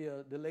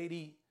area. The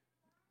lady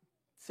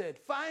said,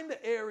 find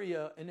the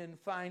area and then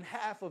find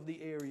half of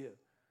the area.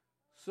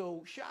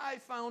 So Shy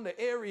found the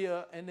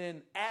area and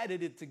then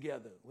added it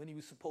together when he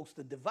was supposed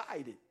to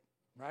divide it,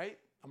 right?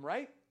 I'm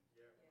right?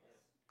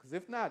 Because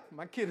if not,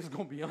 my kid is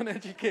going to be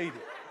uneducated.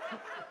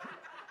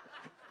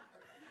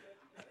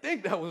 I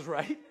think that was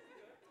right.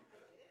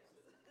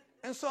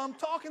 And so I'm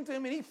talking to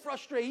him, and he's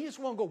frustrated. He just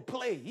want to go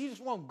play. He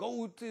just want to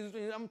go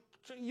to,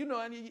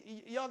 and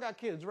y'all got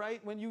kids, right?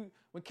 When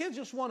kids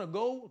just want to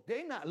go,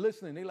 they not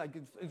listening. They like,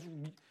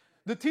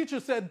 the teacher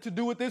said to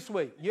do it this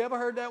way. You ever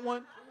heard that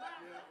one?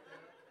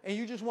 And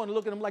you just want to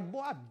look at them like, boy,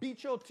 I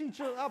beat your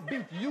teacher. I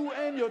beat you,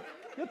 and your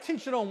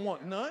teacher don't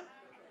want none.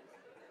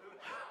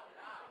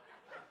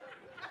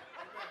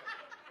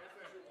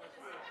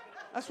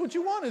 That's what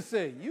you want to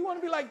say. You want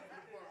to be like,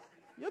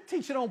 your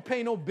teacher don't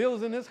pay no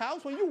bills in this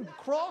house. When you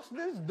cross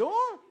this door,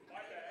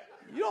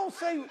 you don't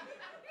say,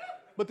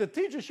 but the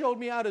teacher showed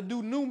me how to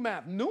do new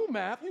math. New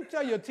math? You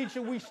tell your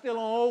teacher we still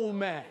on old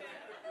math.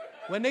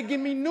 When they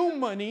give me new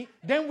money,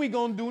 then we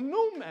going to do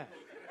new math.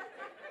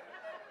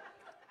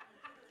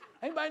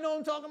 Anybody know what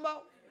I'm talking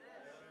about?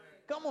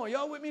 Come on,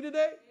 y'all with me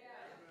today?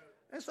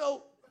 And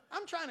so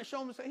I'm trying to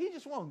show him, he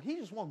just want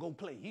to go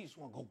play. He just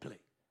want to go play.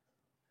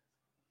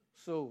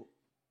 So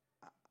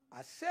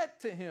I said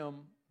to him,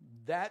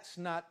 that's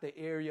not the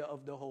area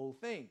of the whole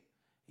thing.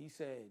 He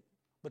said,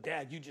 but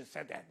Dad, you just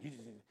said that. Then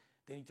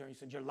he turned and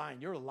said, you're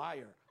lying. You're a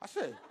liar. I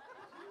said,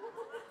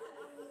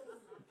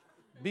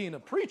 being a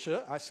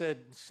preacher, I said,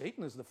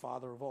 Satan is the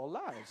father of all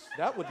lies.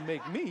 That would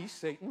make me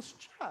Satan's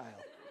child.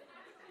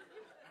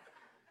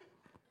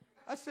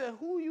 I said,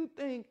 who you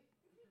think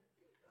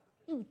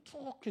you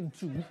talking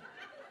to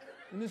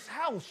in this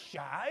house,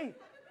 Shy?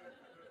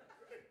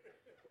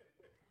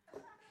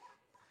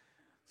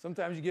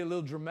 Sometimes you get a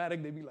little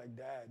dramatic. They be like,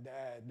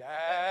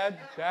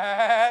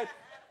 Dad.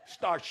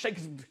 Start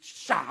shaking,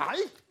 Shy. I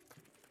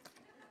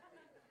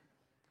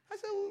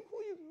said, who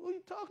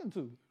you talking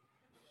to?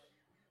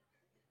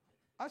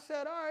 I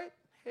said, all right,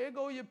 here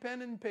go your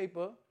pen and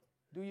paper.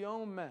 Do your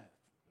own math.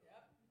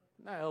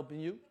 Not helping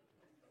you.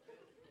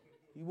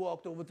 He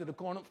walked over to the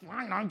corner.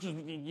 I'm just,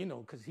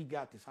 because he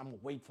got this. I'm going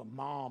to wait for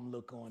Mom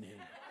look on him.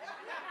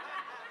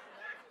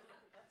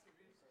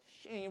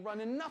 She ain't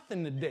running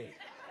nothing today.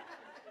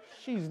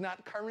 She's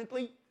not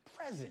currently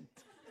present.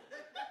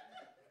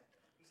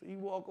 So he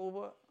walked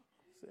over,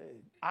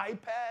 said,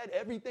 iPad,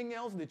 everything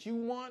else that you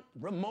want,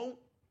 remote,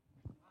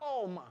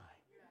 all mine.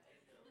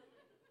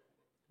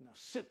 Now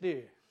sit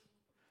there.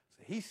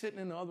 So he's sitting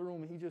in the other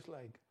room, and he just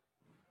like,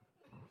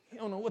 he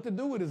don't know what to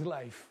do with his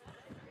life.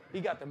 He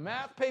got the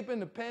math paper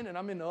and the pen, and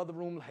I'm in the other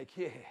room like,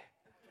 yeah.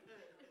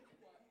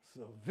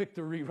 So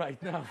victory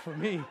right now for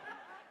me.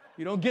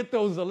 You don't get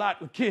those a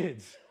lot with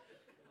kids.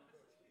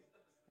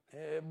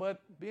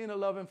 But being a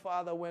loving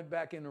father, I went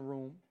back in the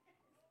room,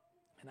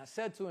 and I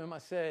said to him, I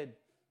said,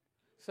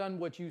 son,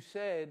 what you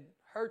said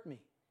hurt me,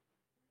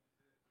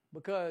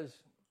 because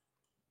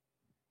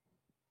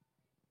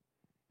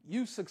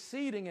you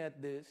succeeding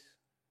at this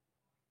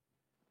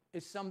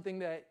is something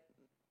that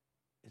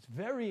is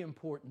very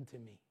important to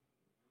me.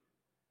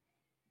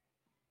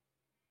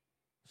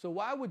 So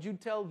why would you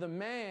tell the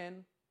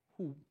man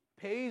who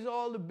pays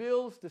all the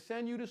bills to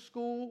send you to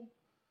school,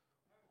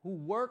 who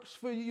works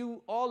for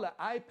you, all the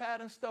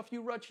iPad and stuff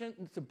you rush in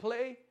to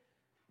play,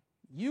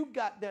 you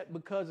got that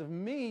because of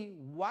me.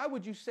 Why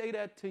would you say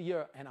that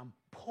to and I'm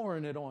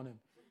pouring it on him,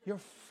 your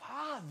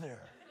father?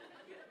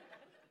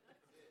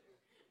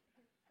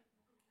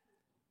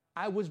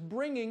 I was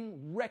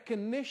bringing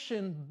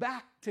recognition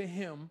back to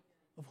him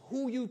of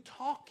who you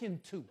talking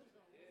to.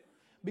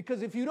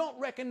 Because if you don't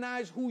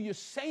recognize who you're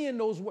saying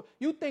those words,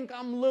 you think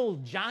I'm little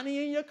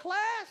Johnny in your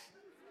class?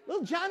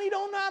 Little Johnny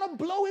don't know how to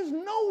blow his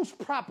nose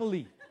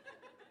properly.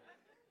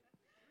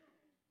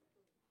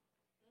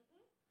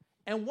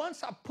 And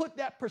once I put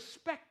that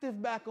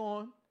perspective back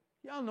on,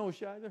 y'all know,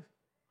 Shy,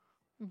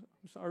 I'm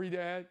sorry,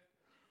 Dad.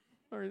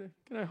 Sorry, Dad.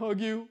 Can I hug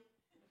you?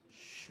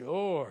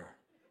 Sure.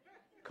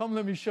 Come,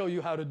 let me show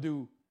you how to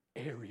do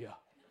area.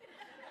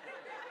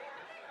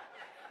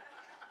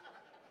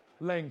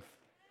 Length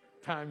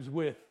times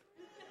width.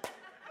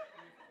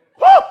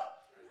 Woo!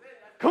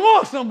 Come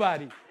on,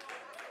 somebody.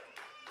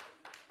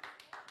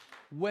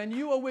 When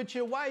you are with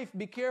your wife,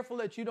 be careful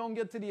that you don't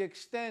get to the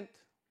extent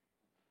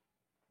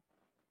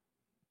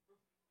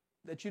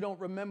that you don't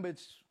remember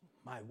it's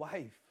my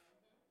wife.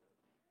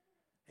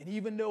 And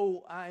even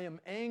though I am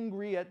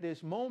angry at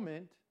this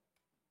moment,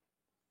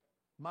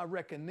 my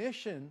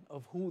recognition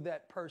of who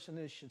that person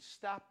is should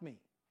stop me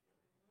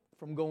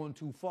from going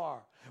too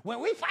far.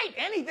 When we fight,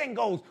 anything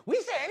goes. We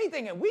say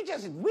anything and we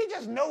just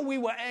know we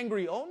were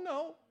angry. Oh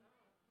no.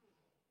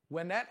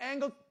 When that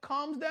anger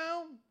calms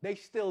down, they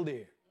still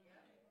there.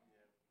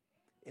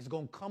 It's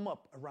going to come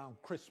up around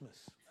Christmas.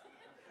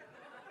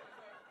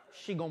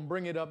 She going to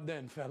bring it up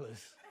then,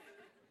 fellas.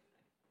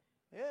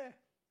 Yeah.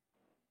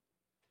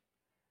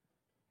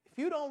 If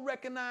you don't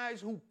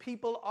recognize who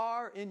people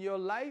are in your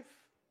life,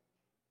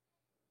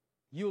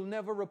 you'll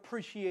never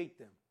appreciate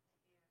them.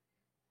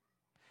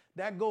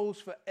 That goes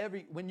for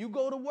when you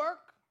go to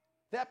work,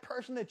 that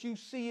person that you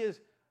see is,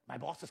 my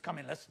boss is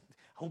coming, let's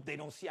hope they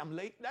don't see I'm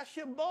late. That's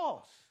your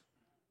boss.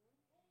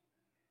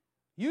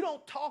 You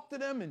don't talk to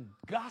them and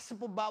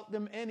gossip about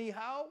them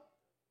anyhow.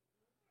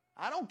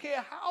 I don't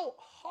care how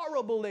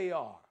horrible they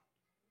are.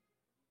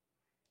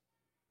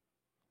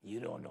 You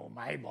don't know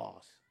my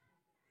boss.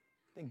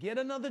 Then get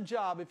another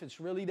job if it's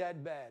really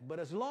that bad. But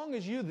as long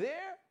as you're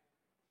there,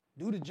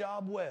 do the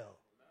job well.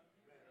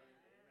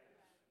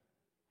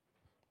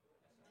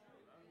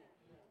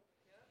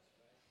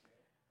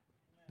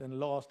 Then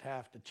lost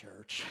half the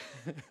church.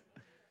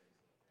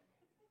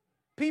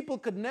 People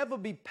could never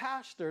be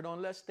pastored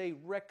unless they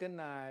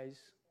recognize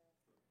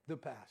the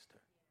pastor.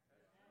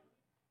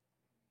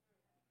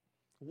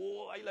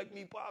 Whoa, I like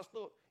me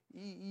pastor.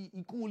 He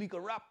cool, he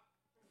can rap.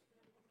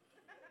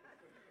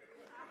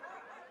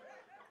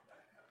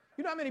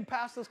 You know how many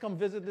pastors come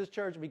visit this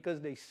church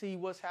because they see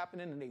what's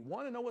happening and they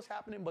want to know what's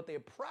happening, but their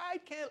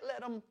pride can't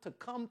let them to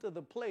come to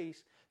the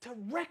place to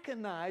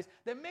recognize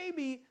that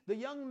maybe the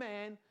young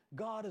man,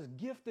 God has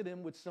gifted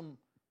him with some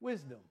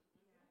wisdom.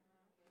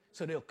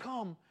 So they'll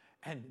come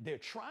and they're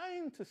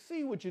trying to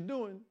see what you're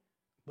doing,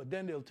 but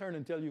then they'll turn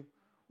and tell you,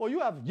 well, you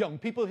have young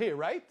people here,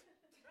 right?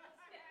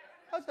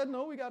 I said,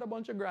 no, we got a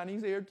bunch of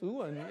grannies here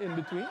too, and in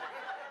between.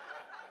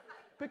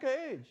 Pick an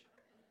age.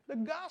 The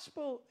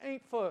gospel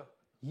ain't for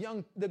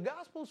young, the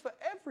gospel's for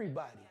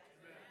everybody.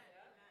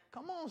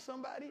 Come on,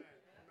 somebody.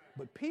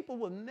 But people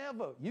will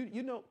never,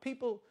 you know,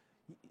 people,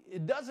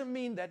 it doesn't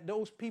mean that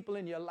those people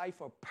in your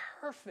life are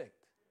perfect.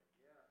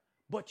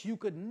 But you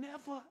could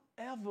never,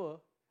 ever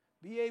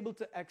be able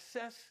to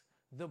access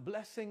the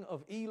blessing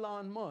of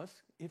Elon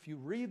Musk if you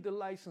read the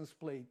license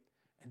plate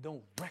and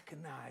don't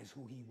recognize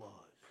who he was.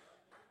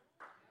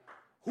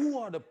 Who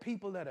are the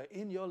people that are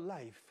in your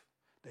life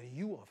that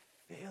you are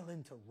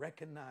failing to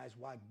recognize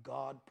why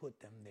God put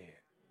them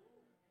there?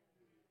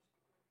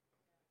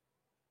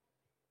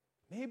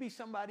 Maybe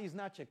somebody's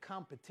not your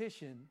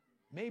competition.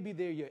 Maybe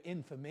they're your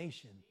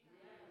information.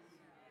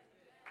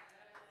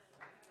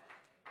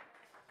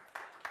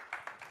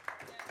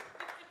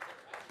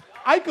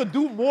 I could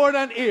do more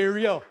than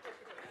Ariel.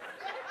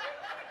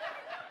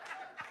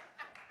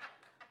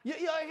 Y'all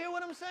hear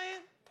what I'm saying?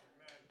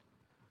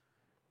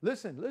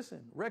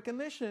 Listen.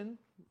 Recognition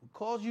will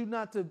cause you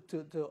not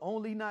to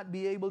only not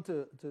be able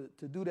to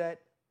do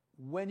that.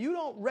 When you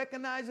don't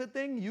recognize a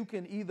thing, you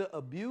can either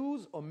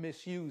abuse or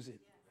misuse it.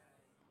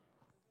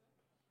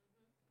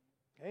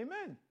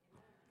 Amen.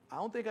 I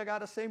don't think I got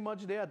to say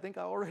much there. I think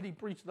I already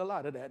preached a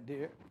lot of that,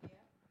 dear. Yeah.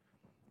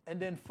 And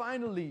then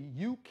finally,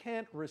 you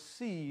can't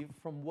receive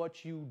from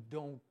what you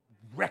don't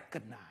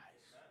recognize.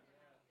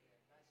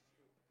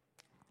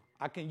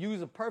 I can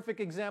use a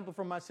perfect example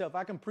from myself.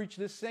 I can preach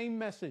this same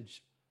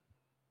message.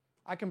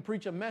 I can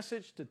preach a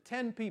message to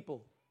 10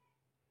 people.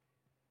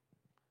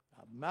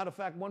 Matter of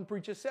fact, one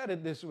preacher said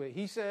it this way.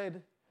 He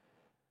said,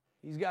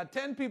 he's got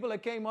 10 people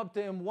that came up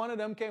to him. One of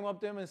them came up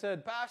to him and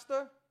said,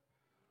 Pastor,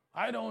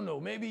 I don't know.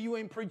 Maybe you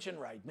ain't preaching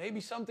right. Maybe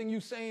something you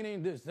saying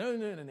ain't this.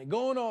 And they're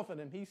going off at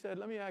him. He said,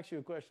 let me ask you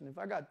a question. If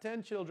I got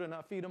 10 children,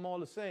 I feed them all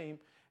the same,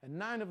 and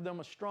 9 of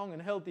them are strong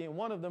and healthy, and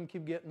one of them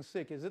keep getting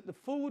sick, is it the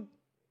food?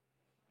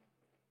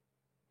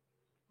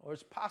 Or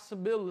is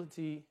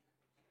possibility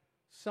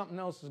something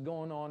else is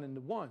going on in the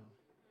one?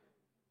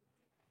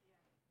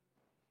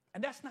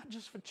 And that's not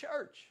just for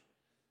church.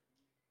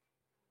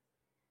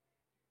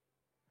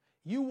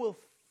 You will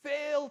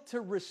fail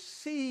to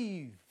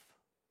receive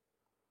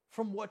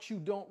from what you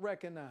don't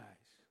recognize.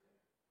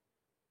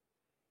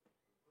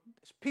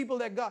 There's people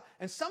that God,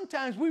 and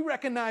sometimes we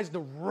recognize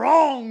the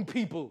wrong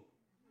people,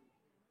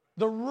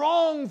 the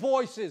wrong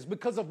voices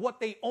because of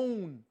what they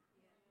own.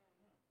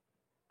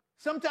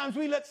 Sometimes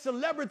we let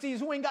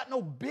celebrities who ain't got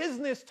no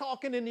business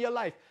talking in your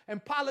life,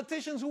 and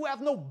politicians who have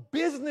no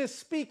business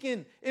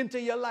speaking into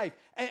your life,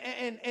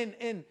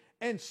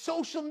 and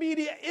social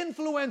media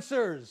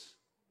influencers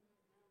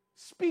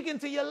speak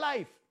into your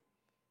life.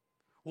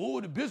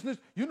 Oh, the business,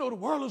 you know, the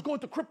world is going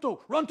to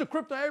crypto. Run to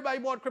crypto. Everybody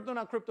bought crypto,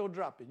 now crypto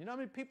dropping. You know how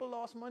many people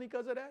lost money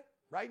because of that?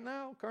 Right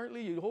now,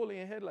 currently, you're holding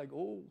your head like,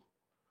 oh,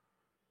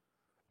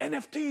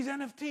 NFTs.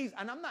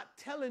 And I'm not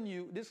telling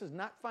you, this is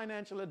not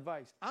financial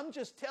advice. I'm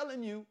just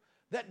telling you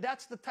that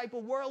that's the type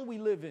of world we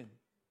live in.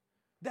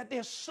 That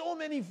there's so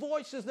many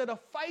voices that are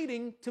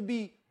fighting to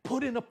be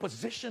put in a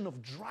position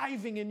of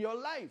driving in your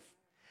life.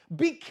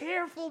 Be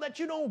careful that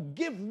you don't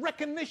give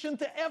recognition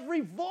to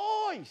every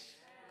voice.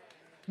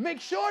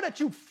 Make sure that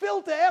you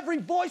filter every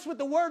voice with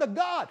the word of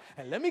God.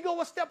 And let me go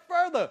a step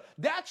further.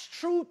 That's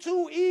true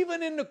too,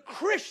 even in the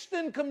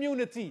Christian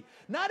community.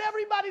 Not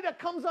everybody that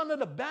comes under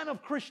the ban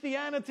of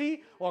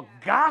Christianity or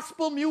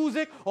gospel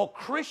music or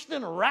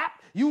Christian rap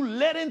you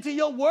let into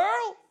your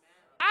world.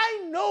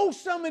 I know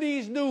some of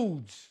these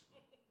dudes.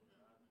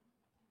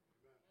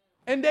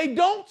 And they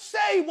don't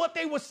say what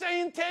they were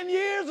saying 10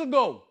 years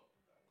ago.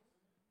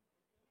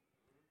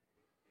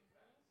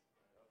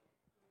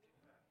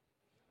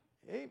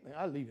 Amen.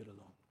 I'll leave it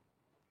alone.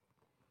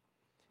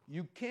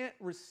 You can't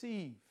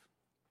receive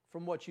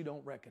from what you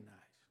don't recognize.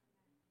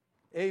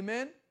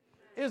 Amen.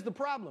 Here's the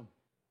problem.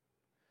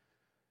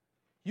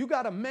 You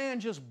got a man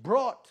just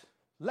brought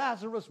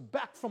Lazarus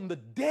back from the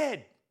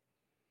dead.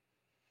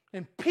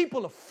 And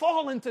people are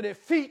falling to their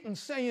feet and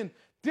saying,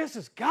 this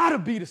has got to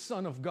be the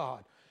Son of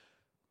God.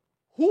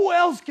 Who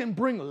else can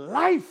bring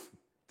life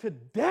to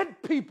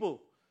dead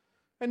people?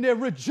 And they're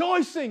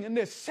rejoicing and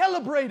they're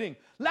celebrating.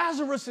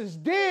 Lazarus is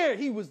dead.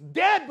 He was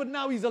dead, but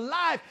now he's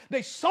alive.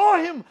 They saw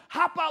him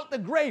hop out the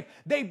grave.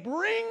 They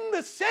bring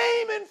the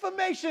same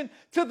information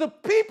to the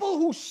people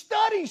who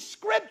study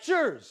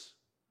scriptures.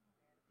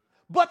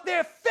 But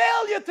their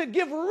failure to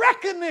give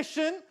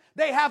recognition,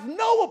 they have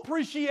no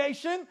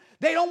appreciation.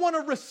 They don't want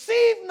to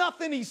receive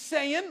nothing he's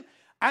saying.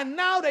 And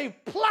now they're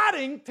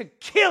plotting to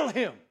kill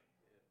him.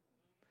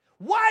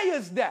 Why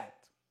is that?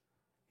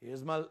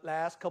 Here's my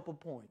last couple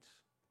points.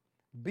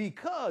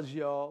 Because,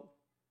 y'all,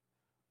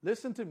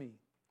 listen to me.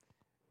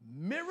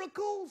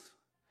 Miracles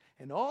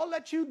and all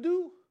that you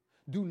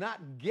do not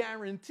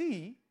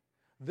guarantee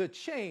the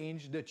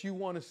change that you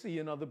want to see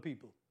in other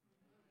people.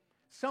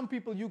 Some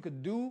people you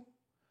could do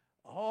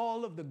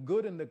all of the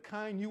good and the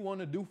kind you want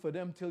to do for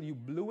them till you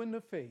blue in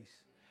the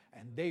face,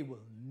 and they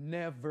will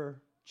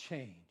never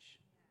change.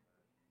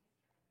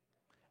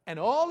 And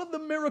all of the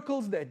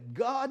miracles that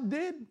God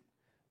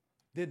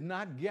did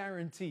not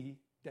guarantee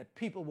that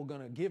people were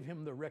going to give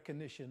him the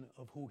recognition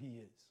of who he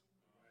is.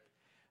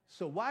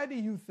 So why do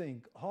you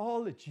think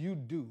all that you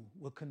do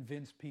will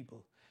convince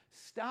people?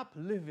 Stop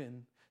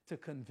living to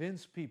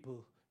convince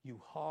people you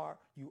are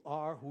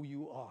who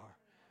you are.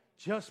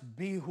 Just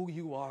be who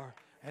you are.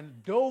 And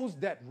those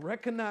that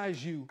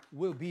recognize you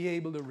will be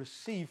able to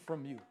receive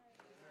from you.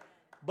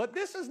 But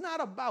this is not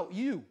about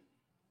you.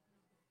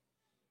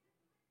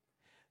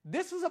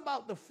 This is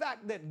about the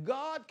fact that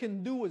God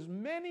can do as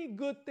many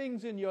good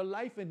things in your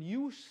life and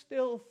you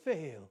still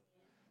fail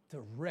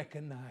to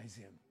recognize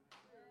him.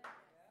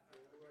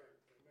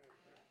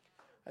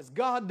 Has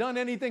God done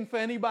anything for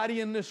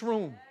anybody in this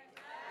room?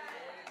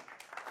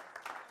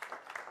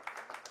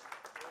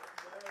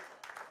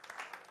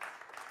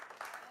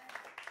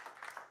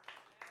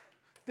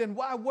 Then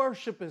why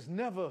worship is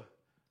never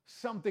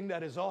something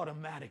that is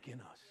automatic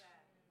in us?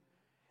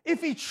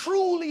 If he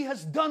truly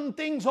has done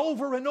things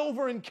over and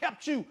over and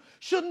kept you,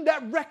 shouldn't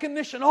that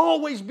recognition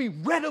always be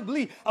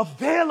readily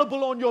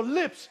available on your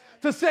lips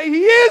to say,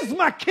 he is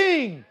my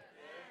king?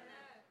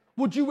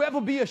 Would you ever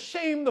be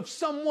ashamed of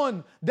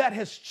someone that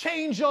has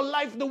changed your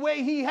life the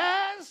way he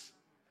has?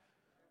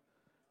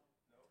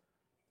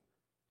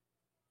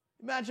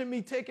 Imagine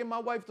me taking my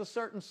wife to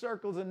certain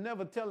circles and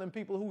never telling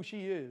people who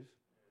she is.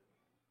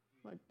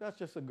 Like, that's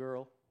just a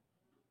girl.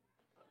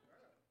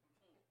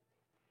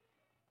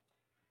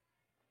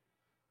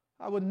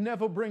 I would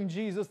never bring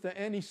Jesus to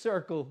any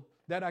circle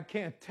that I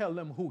can't tell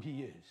them who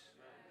he is.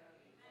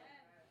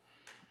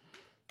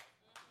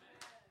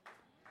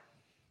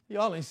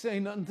 Y'all ain't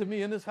saying nothing to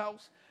me in this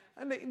house.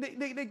 And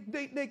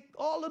they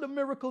all of the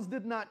miracles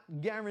did not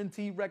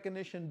guarantee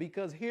recognition,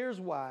 because here's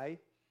why.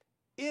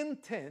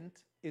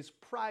 Intent is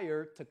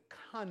prior to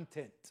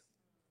content.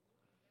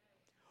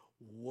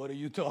 What are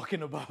you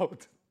talking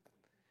about?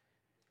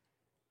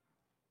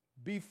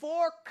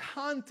 Before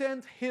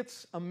content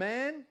hits a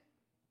man,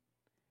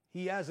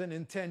 he has an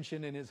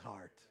intention in his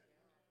heart.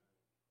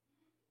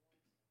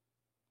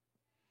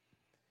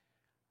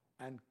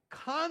 And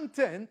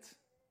content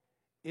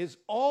is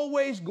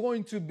always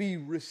going to be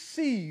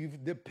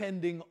received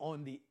depending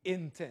on the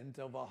intent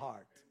of a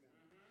heart.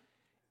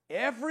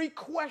 Every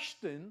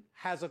question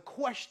has a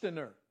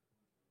questioner.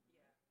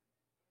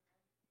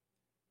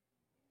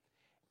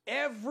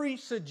 Every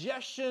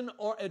suggestion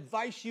or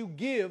advice you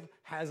give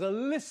has a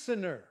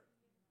listener.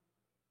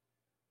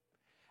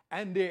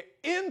 And their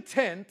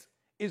intent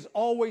is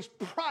always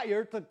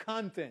prior to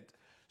content.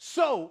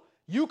 So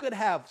you could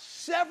have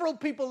several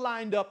people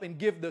lined up and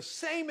give the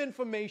same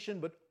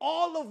information, but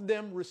all of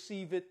them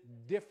receive it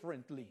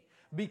differently,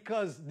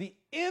 because the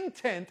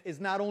intent is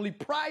not only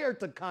prior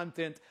to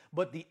content,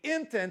 but the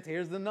intent,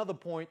 here's another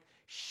point,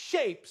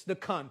 shapes the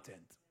content.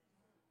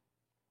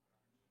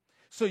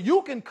 So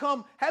you can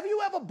come, have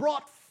you ever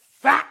brought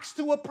facts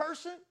to a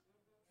person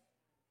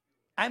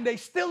and they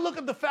still look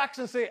at the facts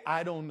and say,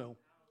 I don't know.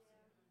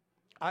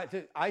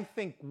 I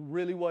think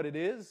really what it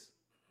is.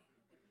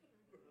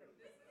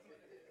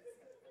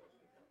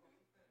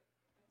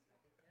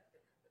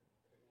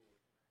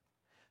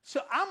 So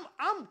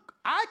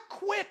I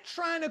quit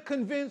trying to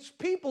convince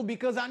people,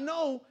 because I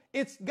know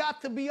it's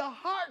got to be a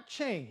heart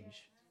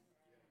change.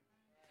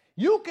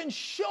 You can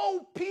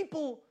show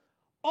people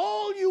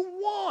all you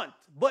want,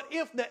 but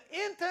if the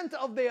intent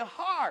of their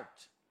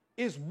heart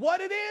is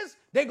what it is,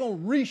 they're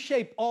going to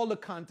reshape all the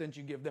content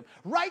you give them.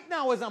 Right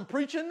now, as I'm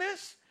preaching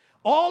this,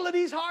 all of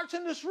these hearts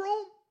in this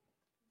room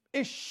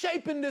is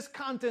shaping this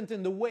content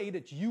in the way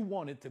that you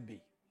want it to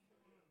be.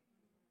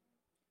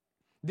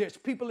 There's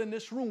people in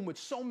this room with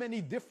so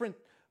many different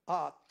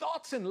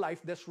thoughts in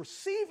life that's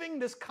receiving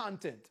this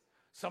content.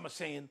 Some are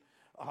saying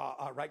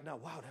right now,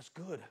 wow, that's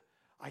good.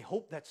 I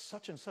hope that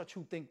such and such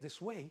who think this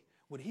way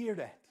would hear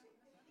that.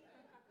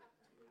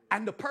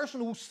 And the person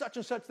who such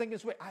and such think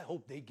this way, I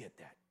hope they get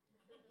that.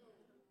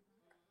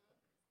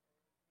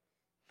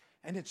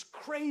 And it's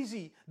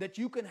crazy that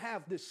you can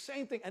have this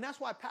same thing. And that's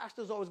why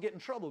pastors always get in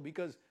trouble,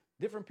 because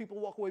different people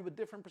walk away with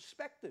different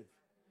perspective.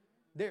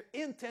 Their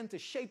intent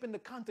is shaping the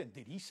content.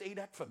 Did he say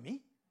that for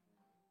me?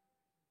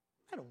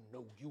 I don't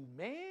know you,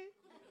 man.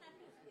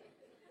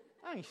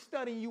 I ain't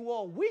studying you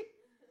all week.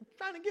 I'm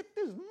trying to get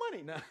this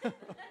money now.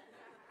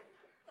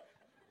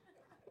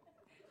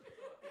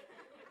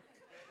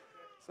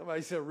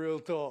 Somebody said real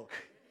talk.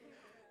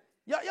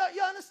 Y'all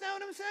understand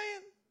what I'm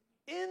saying?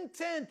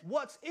 Intent,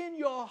 what's in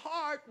your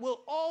heart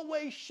will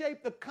always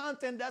shape the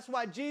content. That's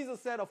why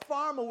Jesus said a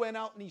farmer went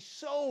out and he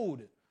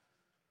sowed.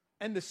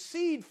 And the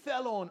seed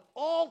fell on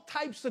all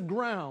types of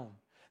ground.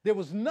 There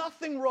was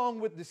nothing wrong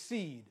with the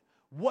seed.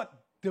 What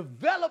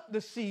developed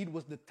the seed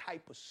was the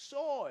type of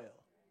soil.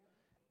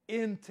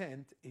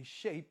 Intent is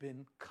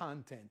shaping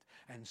content.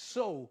 And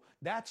so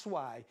that's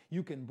why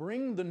you can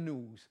bring the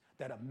news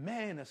that a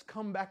man has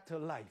come back to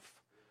life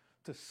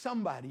to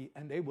somebody,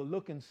 and they will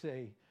look and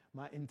say,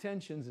 my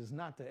intentions is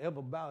not to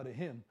ever bow to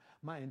him.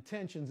 My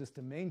intentions is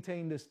to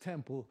maintain this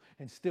temple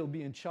and still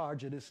be in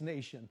charge of this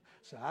nation.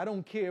 So I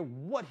don't care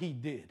what he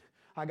did.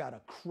 I got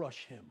to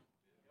crush him.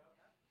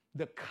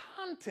 The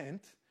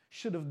content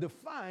should have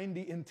defined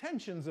the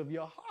intentions of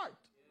your heart.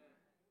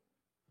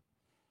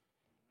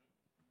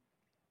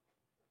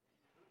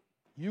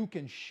 You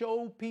can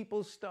show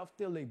people stuff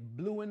till they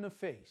blue in the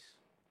face.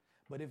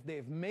 But if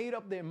they've made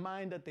up their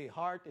mind that their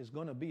heart is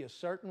going to be a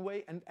certain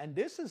way, and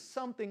this is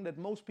something that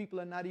most people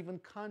are not even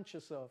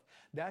conscious of.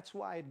 That's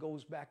why it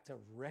goes back to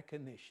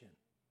recognition.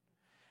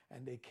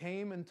 And they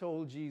came and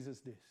told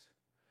Jesus this.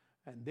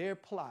 And their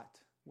plot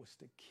was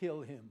to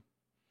kill him,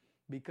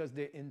 because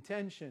their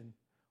intention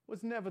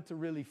was never to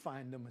really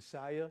find the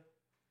Messiah.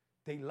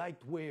 They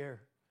liked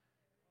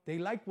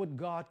what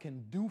God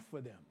can do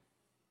for them.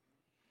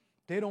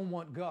 They don't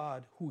want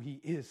God who he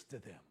is to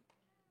them.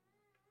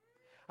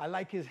 I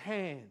like his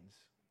hands.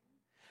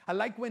 I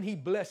like when he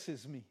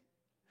blesses me.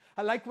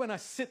 I like when I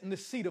sit in the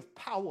seat of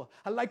power.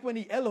 I like when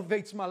he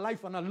elevates my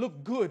life and I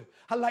look good.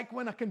 I like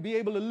when I can be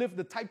able to live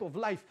the type of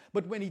life.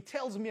 But when he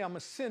tells me I'm a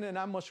sinner and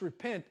I must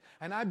repent,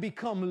 and I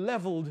become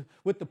leveled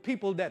with the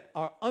people that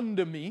are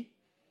under me,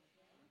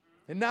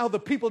 and now the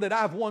people that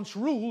I've once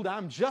ruled,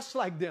 I'm just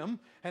like them,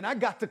 and I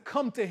got to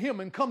come to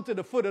him and come to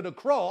the foot of the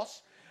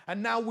cross,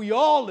 and now we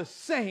all the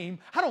same.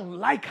 I don't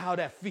like how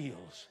that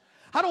feels.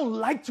 I don't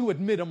like to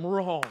admit I'm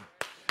wrong.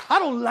 I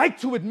don't like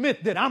to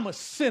admit that I'm a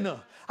sinner.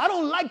 I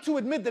don't like to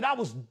admit that I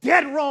was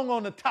dead wrong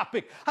on the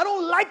topic. I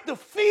don't like the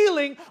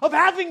feeling of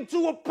having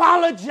to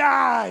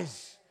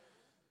apologize.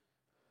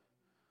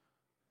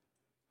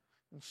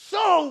 And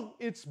so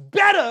it's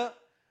better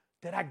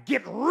that I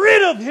get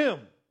rid of him.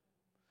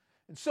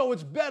 And so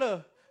it's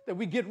better that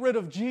we get rid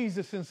of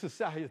Jesus in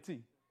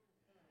society.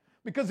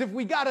 Because if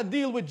we got to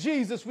deal with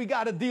Jesus, we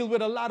got to deal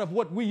with a lot of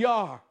what we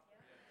are.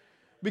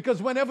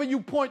 Because whenever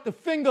you point the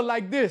finger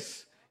like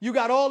this, you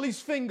got all these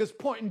fingers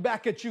pointing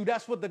back at you.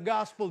 That's what the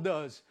gospel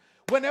does.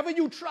 Whenever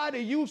you try to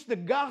use the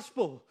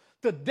gospel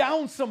to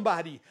down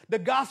somebody, the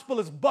gospel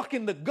is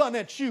bucking the gun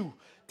at you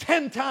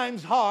 10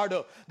 times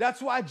harder.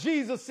 That's why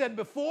Jesus said,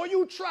 before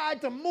you try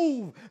to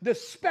move the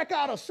speck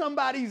out of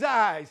somebody's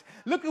eyes,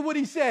 look at what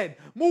he said.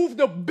 Move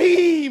the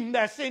beam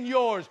that's in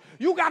yours.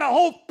 You got a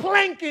whole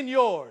plank in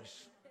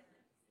yours.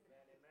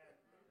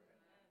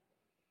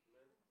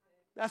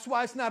 That's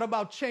why it's not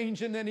about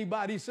changing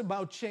anybody. It's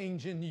about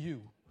changing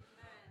you.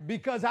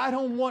 Because I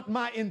don't want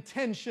my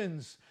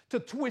intentions to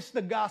twist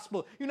the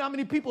gospel. You know how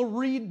many people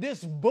read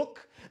this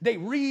book? They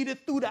read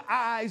it through the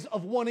eyes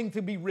of wanting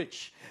to be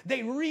rich.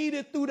 They read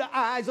it through the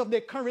eyes of their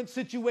current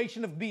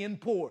situation of being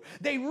poor.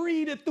 They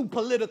read it through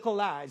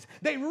political eyes.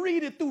 They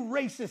read it through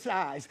racist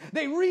eyes.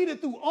 They read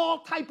it through all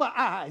type of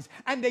eyes.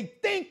 And they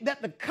think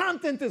that the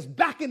content is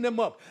backing them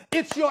up.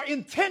 It's your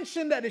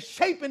intention that is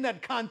shaping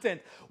that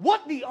content.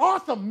 What the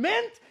author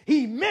meant,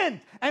 he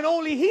meant. And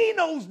only he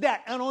knows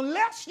that. And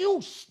unless you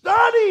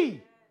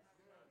study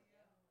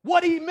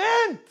what he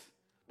meant,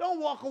 don't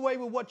walk away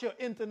with what your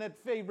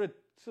internet favorite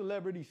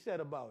celebrity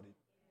said about it,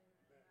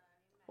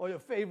 or your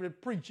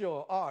favorite preacher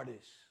or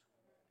artist.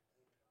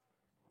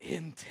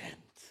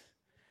 Intent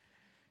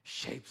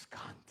shapes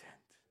content.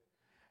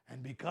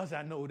 And because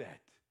I know that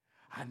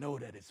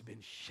it's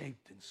been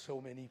shaped in so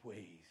many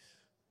ways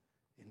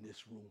in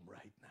this room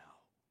right now.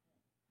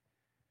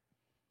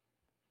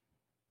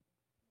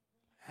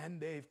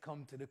 And they've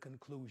come to the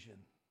conclusion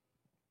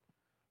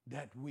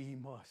that we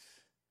must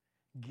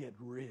get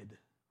rid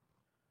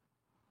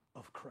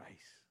of Christ.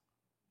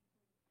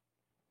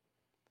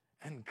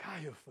 And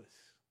Caiaphas,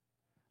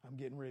 I'm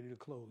getting ready to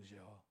close,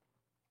 y'all.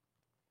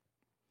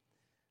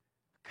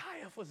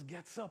 Caiaphas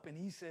gets up and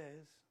he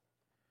says,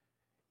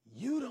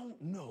 you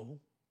don't know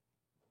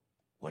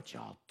what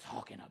y'all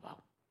talking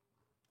about.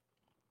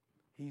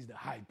 He's the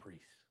high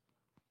priest.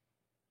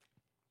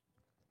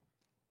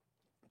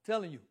 I'm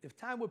telling you, if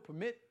time would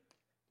permit,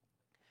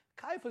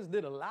 Caiaphas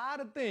did a lot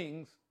of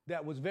things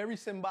that was very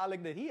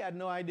symbolic that he had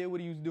no idea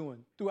what he was doing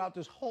throughout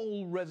this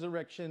whole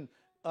resurrection,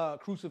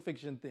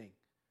 crucifixion thing.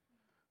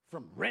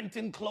 From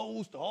renting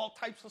clothes to all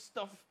types of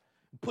stuff,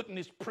 putting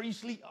his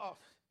priestly off.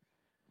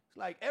 It's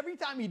like every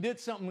time he did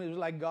something, it was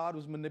like God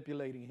was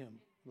manipulating him.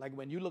 Like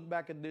when you look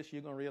back at this,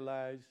 you're going to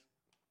realize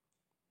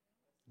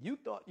you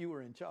thought you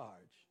were in charge,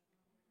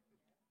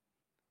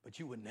 but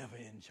you were never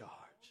in charge.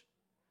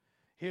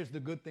 Here's the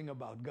good thing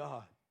about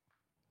God.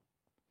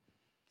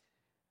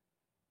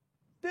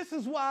 This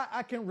is why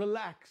I can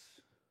relax.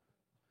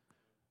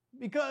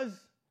 Because,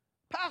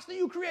 Pastor,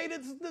 you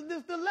created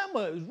this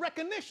dilemma, this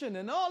recognition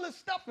and all this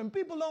stuff, and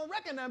people don't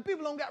recognize, and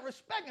people don't got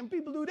respect, and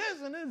people do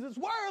this, and this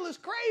world is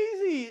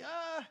crazy.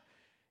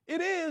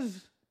 It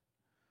is.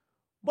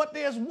 But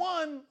there's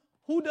one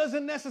who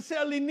doesn't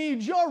necessarily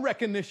need your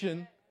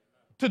recognition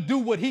to do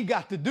what he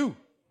got to do.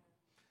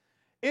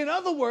 In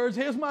other words,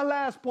 here's my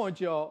last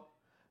point, y'all.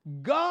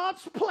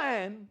 God's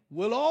plan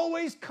will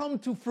always come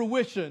to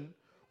fruition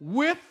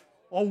with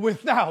or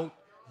without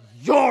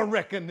your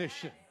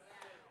recognition.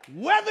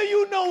 Whether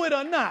you know it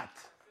or not,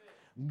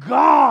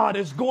 God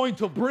is going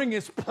to bring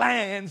his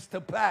plans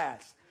to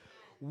pass.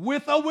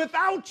 With or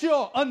without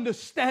your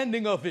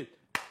understanding of it.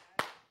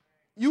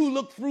 You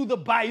look through the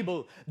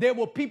Bible. There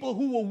were people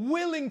who were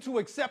willing to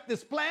accept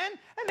this plan,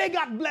 and they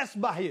got blessed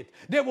by it.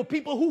 There were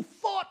people who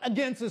fought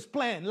against this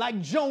plan,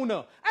 like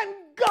Jonah, and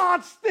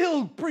God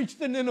still preached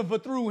to Nineveh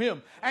through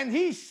him, and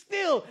he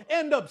still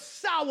ended up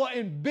sour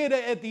and bitter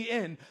at the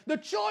end. The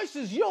choice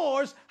is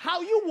yours,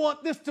 how you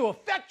want this to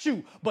affect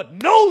you.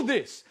 But know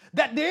this,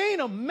 that there ain't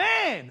a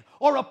man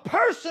or a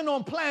person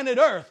on planet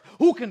Earth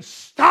who can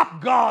stop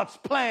God's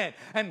plan.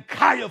 And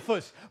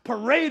Caiaphas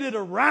paraded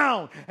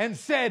around and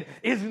said,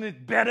 isn't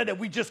it better that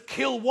we just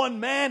kill one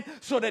man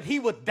so that he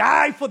would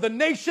die for the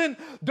nation?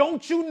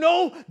 Don't you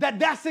know that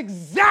that's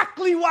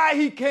exactly why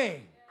he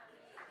came?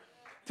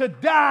 To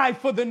die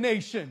for the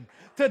nation.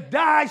 To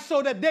die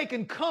so that they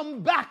can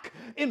come back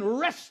in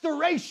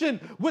restoration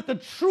with the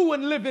true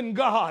and living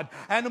God.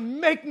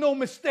 And make no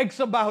mistakes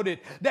about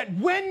it, that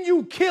when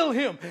you kill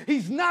him,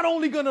 he's not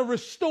only going to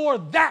restore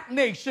that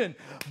nation,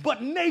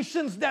 but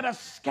nations that are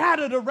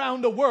scattered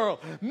around the world.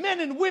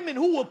 Men and women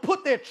who will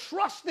put their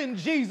trust in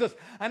Jesus.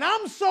 And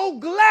I'm so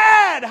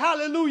glad,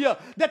 hallelujah,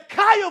 that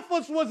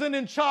Caiaphas wasn't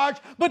in charge,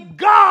 but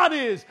God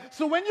is.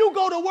 So when you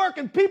go to work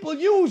and people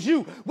use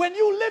you, when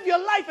you live your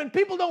life and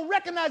people don't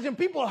recognize you and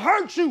people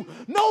hurt you,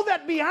 know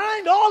that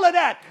behind all of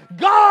that,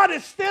 God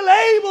is still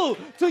able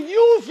to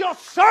use your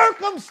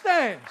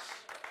circumstance.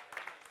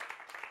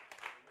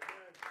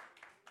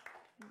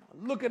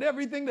 Look at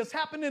everything that's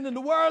happening in the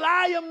world.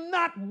 I am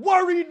not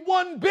worried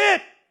one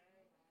bit.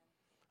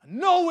 I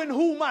know in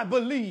whom I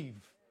believe.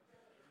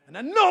 And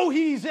I know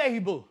he's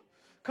able.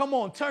 Come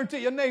on, turn to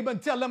your neighbor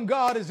and tell them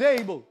God is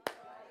able.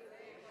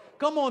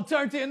 Come on,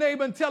 turn to your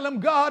neighbor and tell them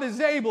God is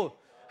able.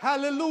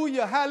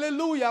 Hallelujah,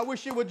 hallelujah. I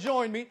wish you would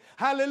join me.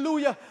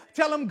 Hallelujah.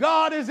 Tell them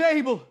God is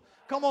able.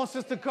 Come on,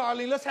 Sister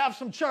Carlene, let's have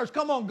some church.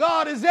 Come on,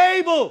 God is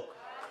able.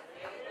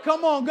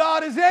 Come on,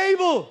 God is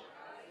able.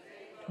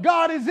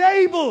 God is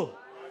able.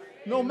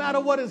 No matter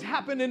what is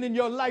happening in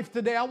your life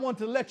today, I want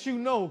to let you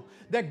know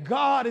that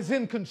God is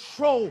in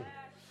control.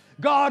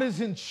 God is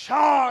in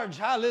charge.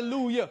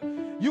 Hallelujah.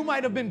 You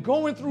might have been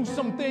going through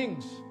some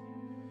things.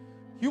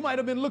 You might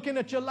have been looking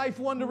at your life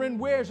wondering,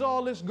 where's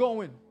all this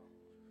going?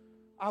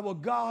 Our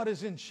God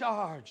is in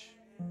charge.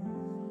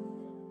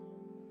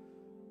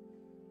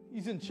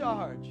 He's in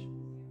charge.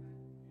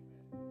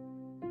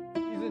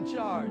 He's in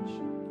charge.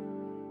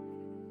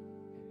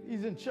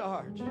 He's in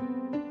charge.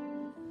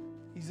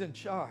 He's in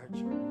charge.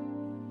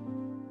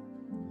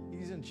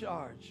 He's in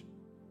charge.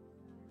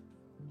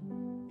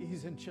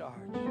 He's in charge.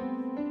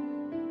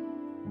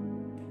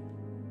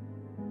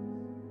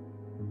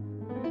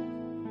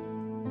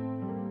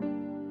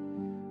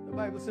 The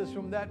Bible says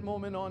from that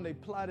moment on, they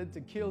plotted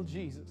to kill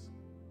Jesus.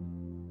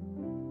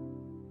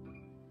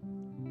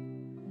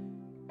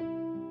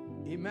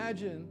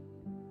 Imagine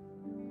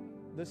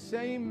the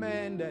same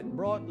man that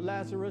brought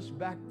Lazarus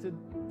back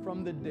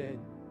from the dead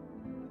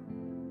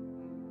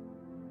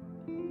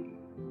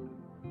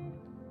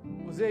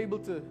was able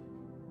to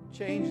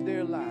change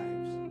their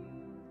lives.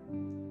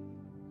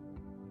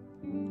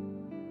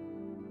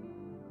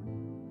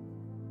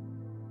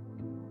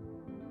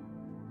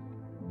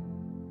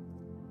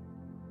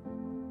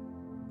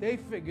 They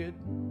figured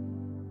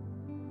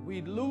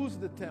we'd lose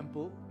the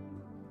temple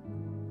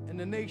and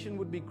the nation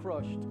would be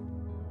crushed.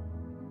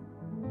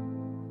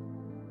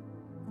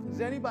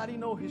 Does anybody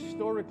know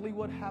historically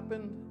what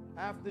happened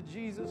after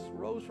Jesus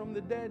rose from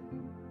the dead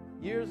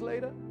years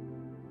later?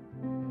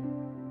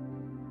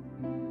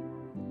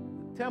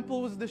 The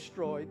temple was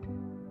destroyed.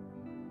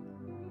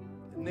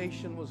 The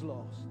nation was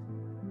lost.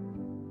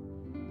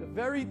 The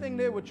very thing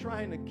they were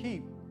trying to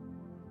keep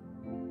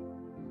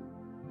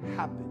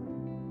happened.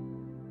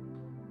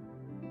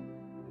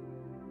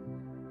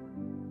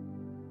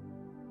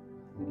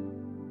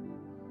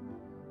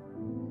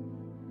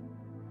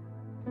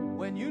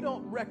 When you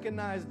don't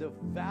recognize the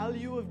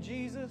value of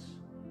Jesus,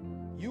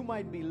 you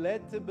might be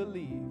led to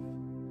believe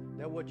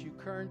that what you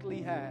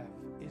currently have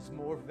is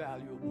more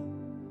valuable.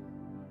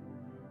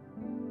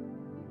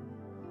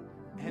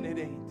 And it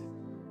ain't.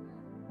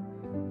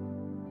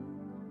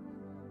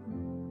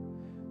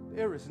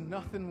 There is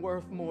nothing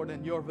worth more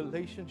than your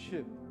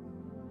relationship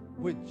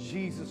with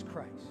Jesus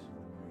Christ.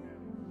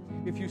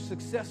 If you're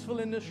successful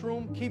in this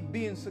room, keep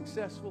being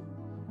successful.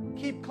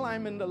 Keep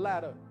climbing the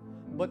ladder.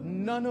 But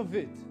none of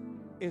it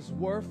is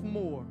worth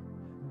more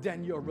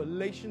than your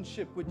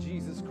relationship with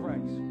Jesus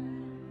Christ.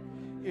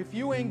 If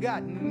you ain't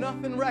got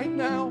nothing right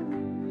now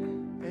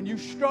and you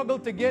struggle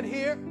to get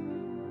here,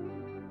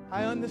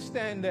 I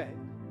understand that.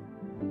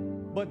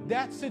 But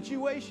that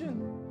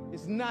situation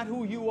is not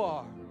who you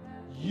are.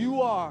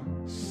 You are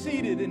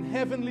seated in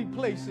heavenly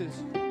places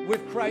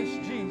with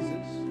Christ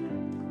Jesus.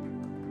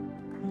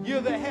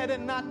 You're the head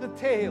and not the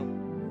tail.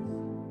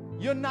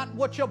 You're not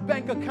what your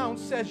bank account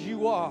says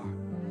you are.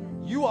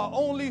 You are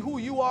only who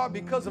you are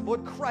because of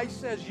what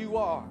Christ says you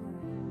are.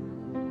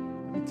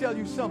 Let me tell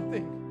you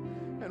something.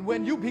 And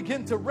when you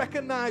begin to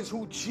recognize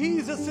who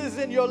Jesus is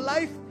in your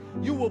life,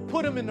 you will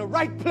put him in the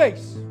right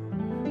place.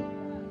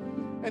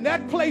 And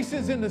that place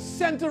is in the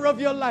center of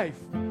your life,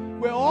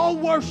 where all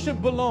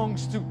worship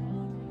belongs to.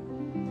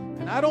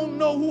 And I don't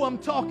know who I'm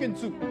talking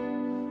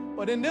to,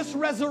 but in this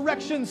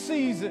resurrection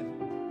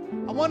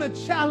season, I want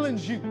to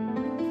challenge you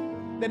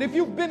that if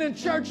you've been in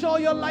church all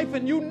your life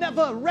and you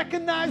never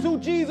recognize who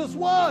Jesus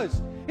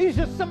was, he's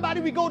just somebody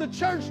we go to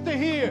church to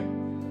hear.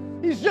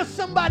 He's just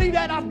somebody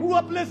that I grew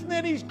up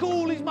listening, he's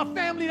cool, he's my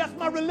family, that's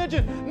my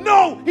religion.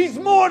 No, he's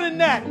more than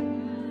that.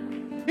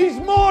 He's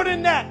more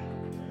than that.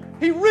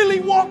 He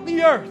really walked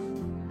the earth.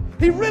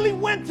 He really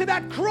went to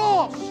that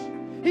cross.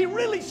 He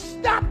really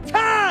stopped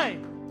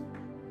time.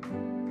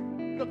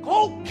 The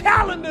whole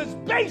calendar is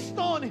based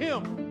on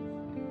him.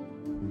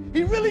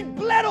 He really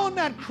bled on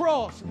that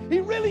cross. He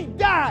really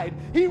died.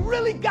 He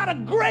really got a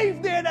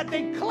grave there that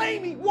they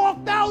claim he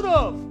walked out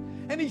of.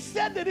 And he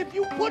said that if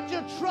you put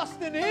your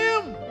trust in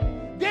him,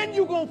 then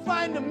you're going to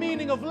find the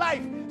meaning of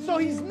life. So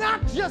he's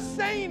not just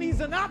saying he's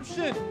an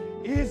option.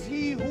 Is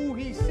he who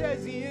he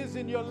says he is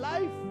in your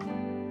life?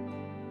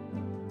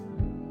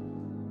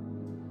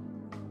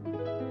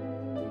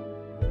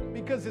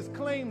 Because his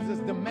claims is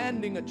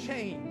demanding a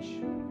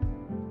change.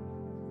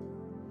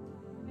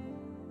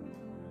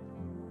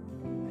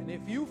 And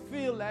if you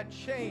feel that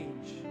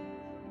change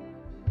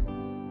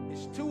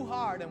is too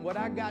hard and what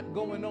I got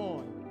going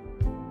on,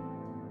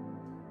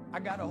 I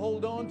got to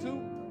hold on to,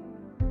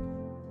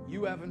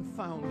 you haven't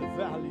found the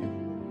value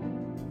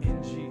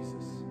in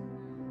Jesus.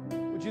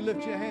 Would you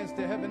lift your hands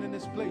to heaven in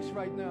this place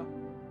right now?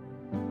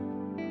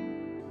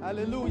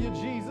 Hallelujah,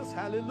 Jesus.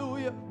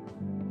 Hallelujah.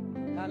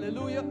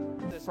 Hallelujah.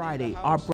 Friday, our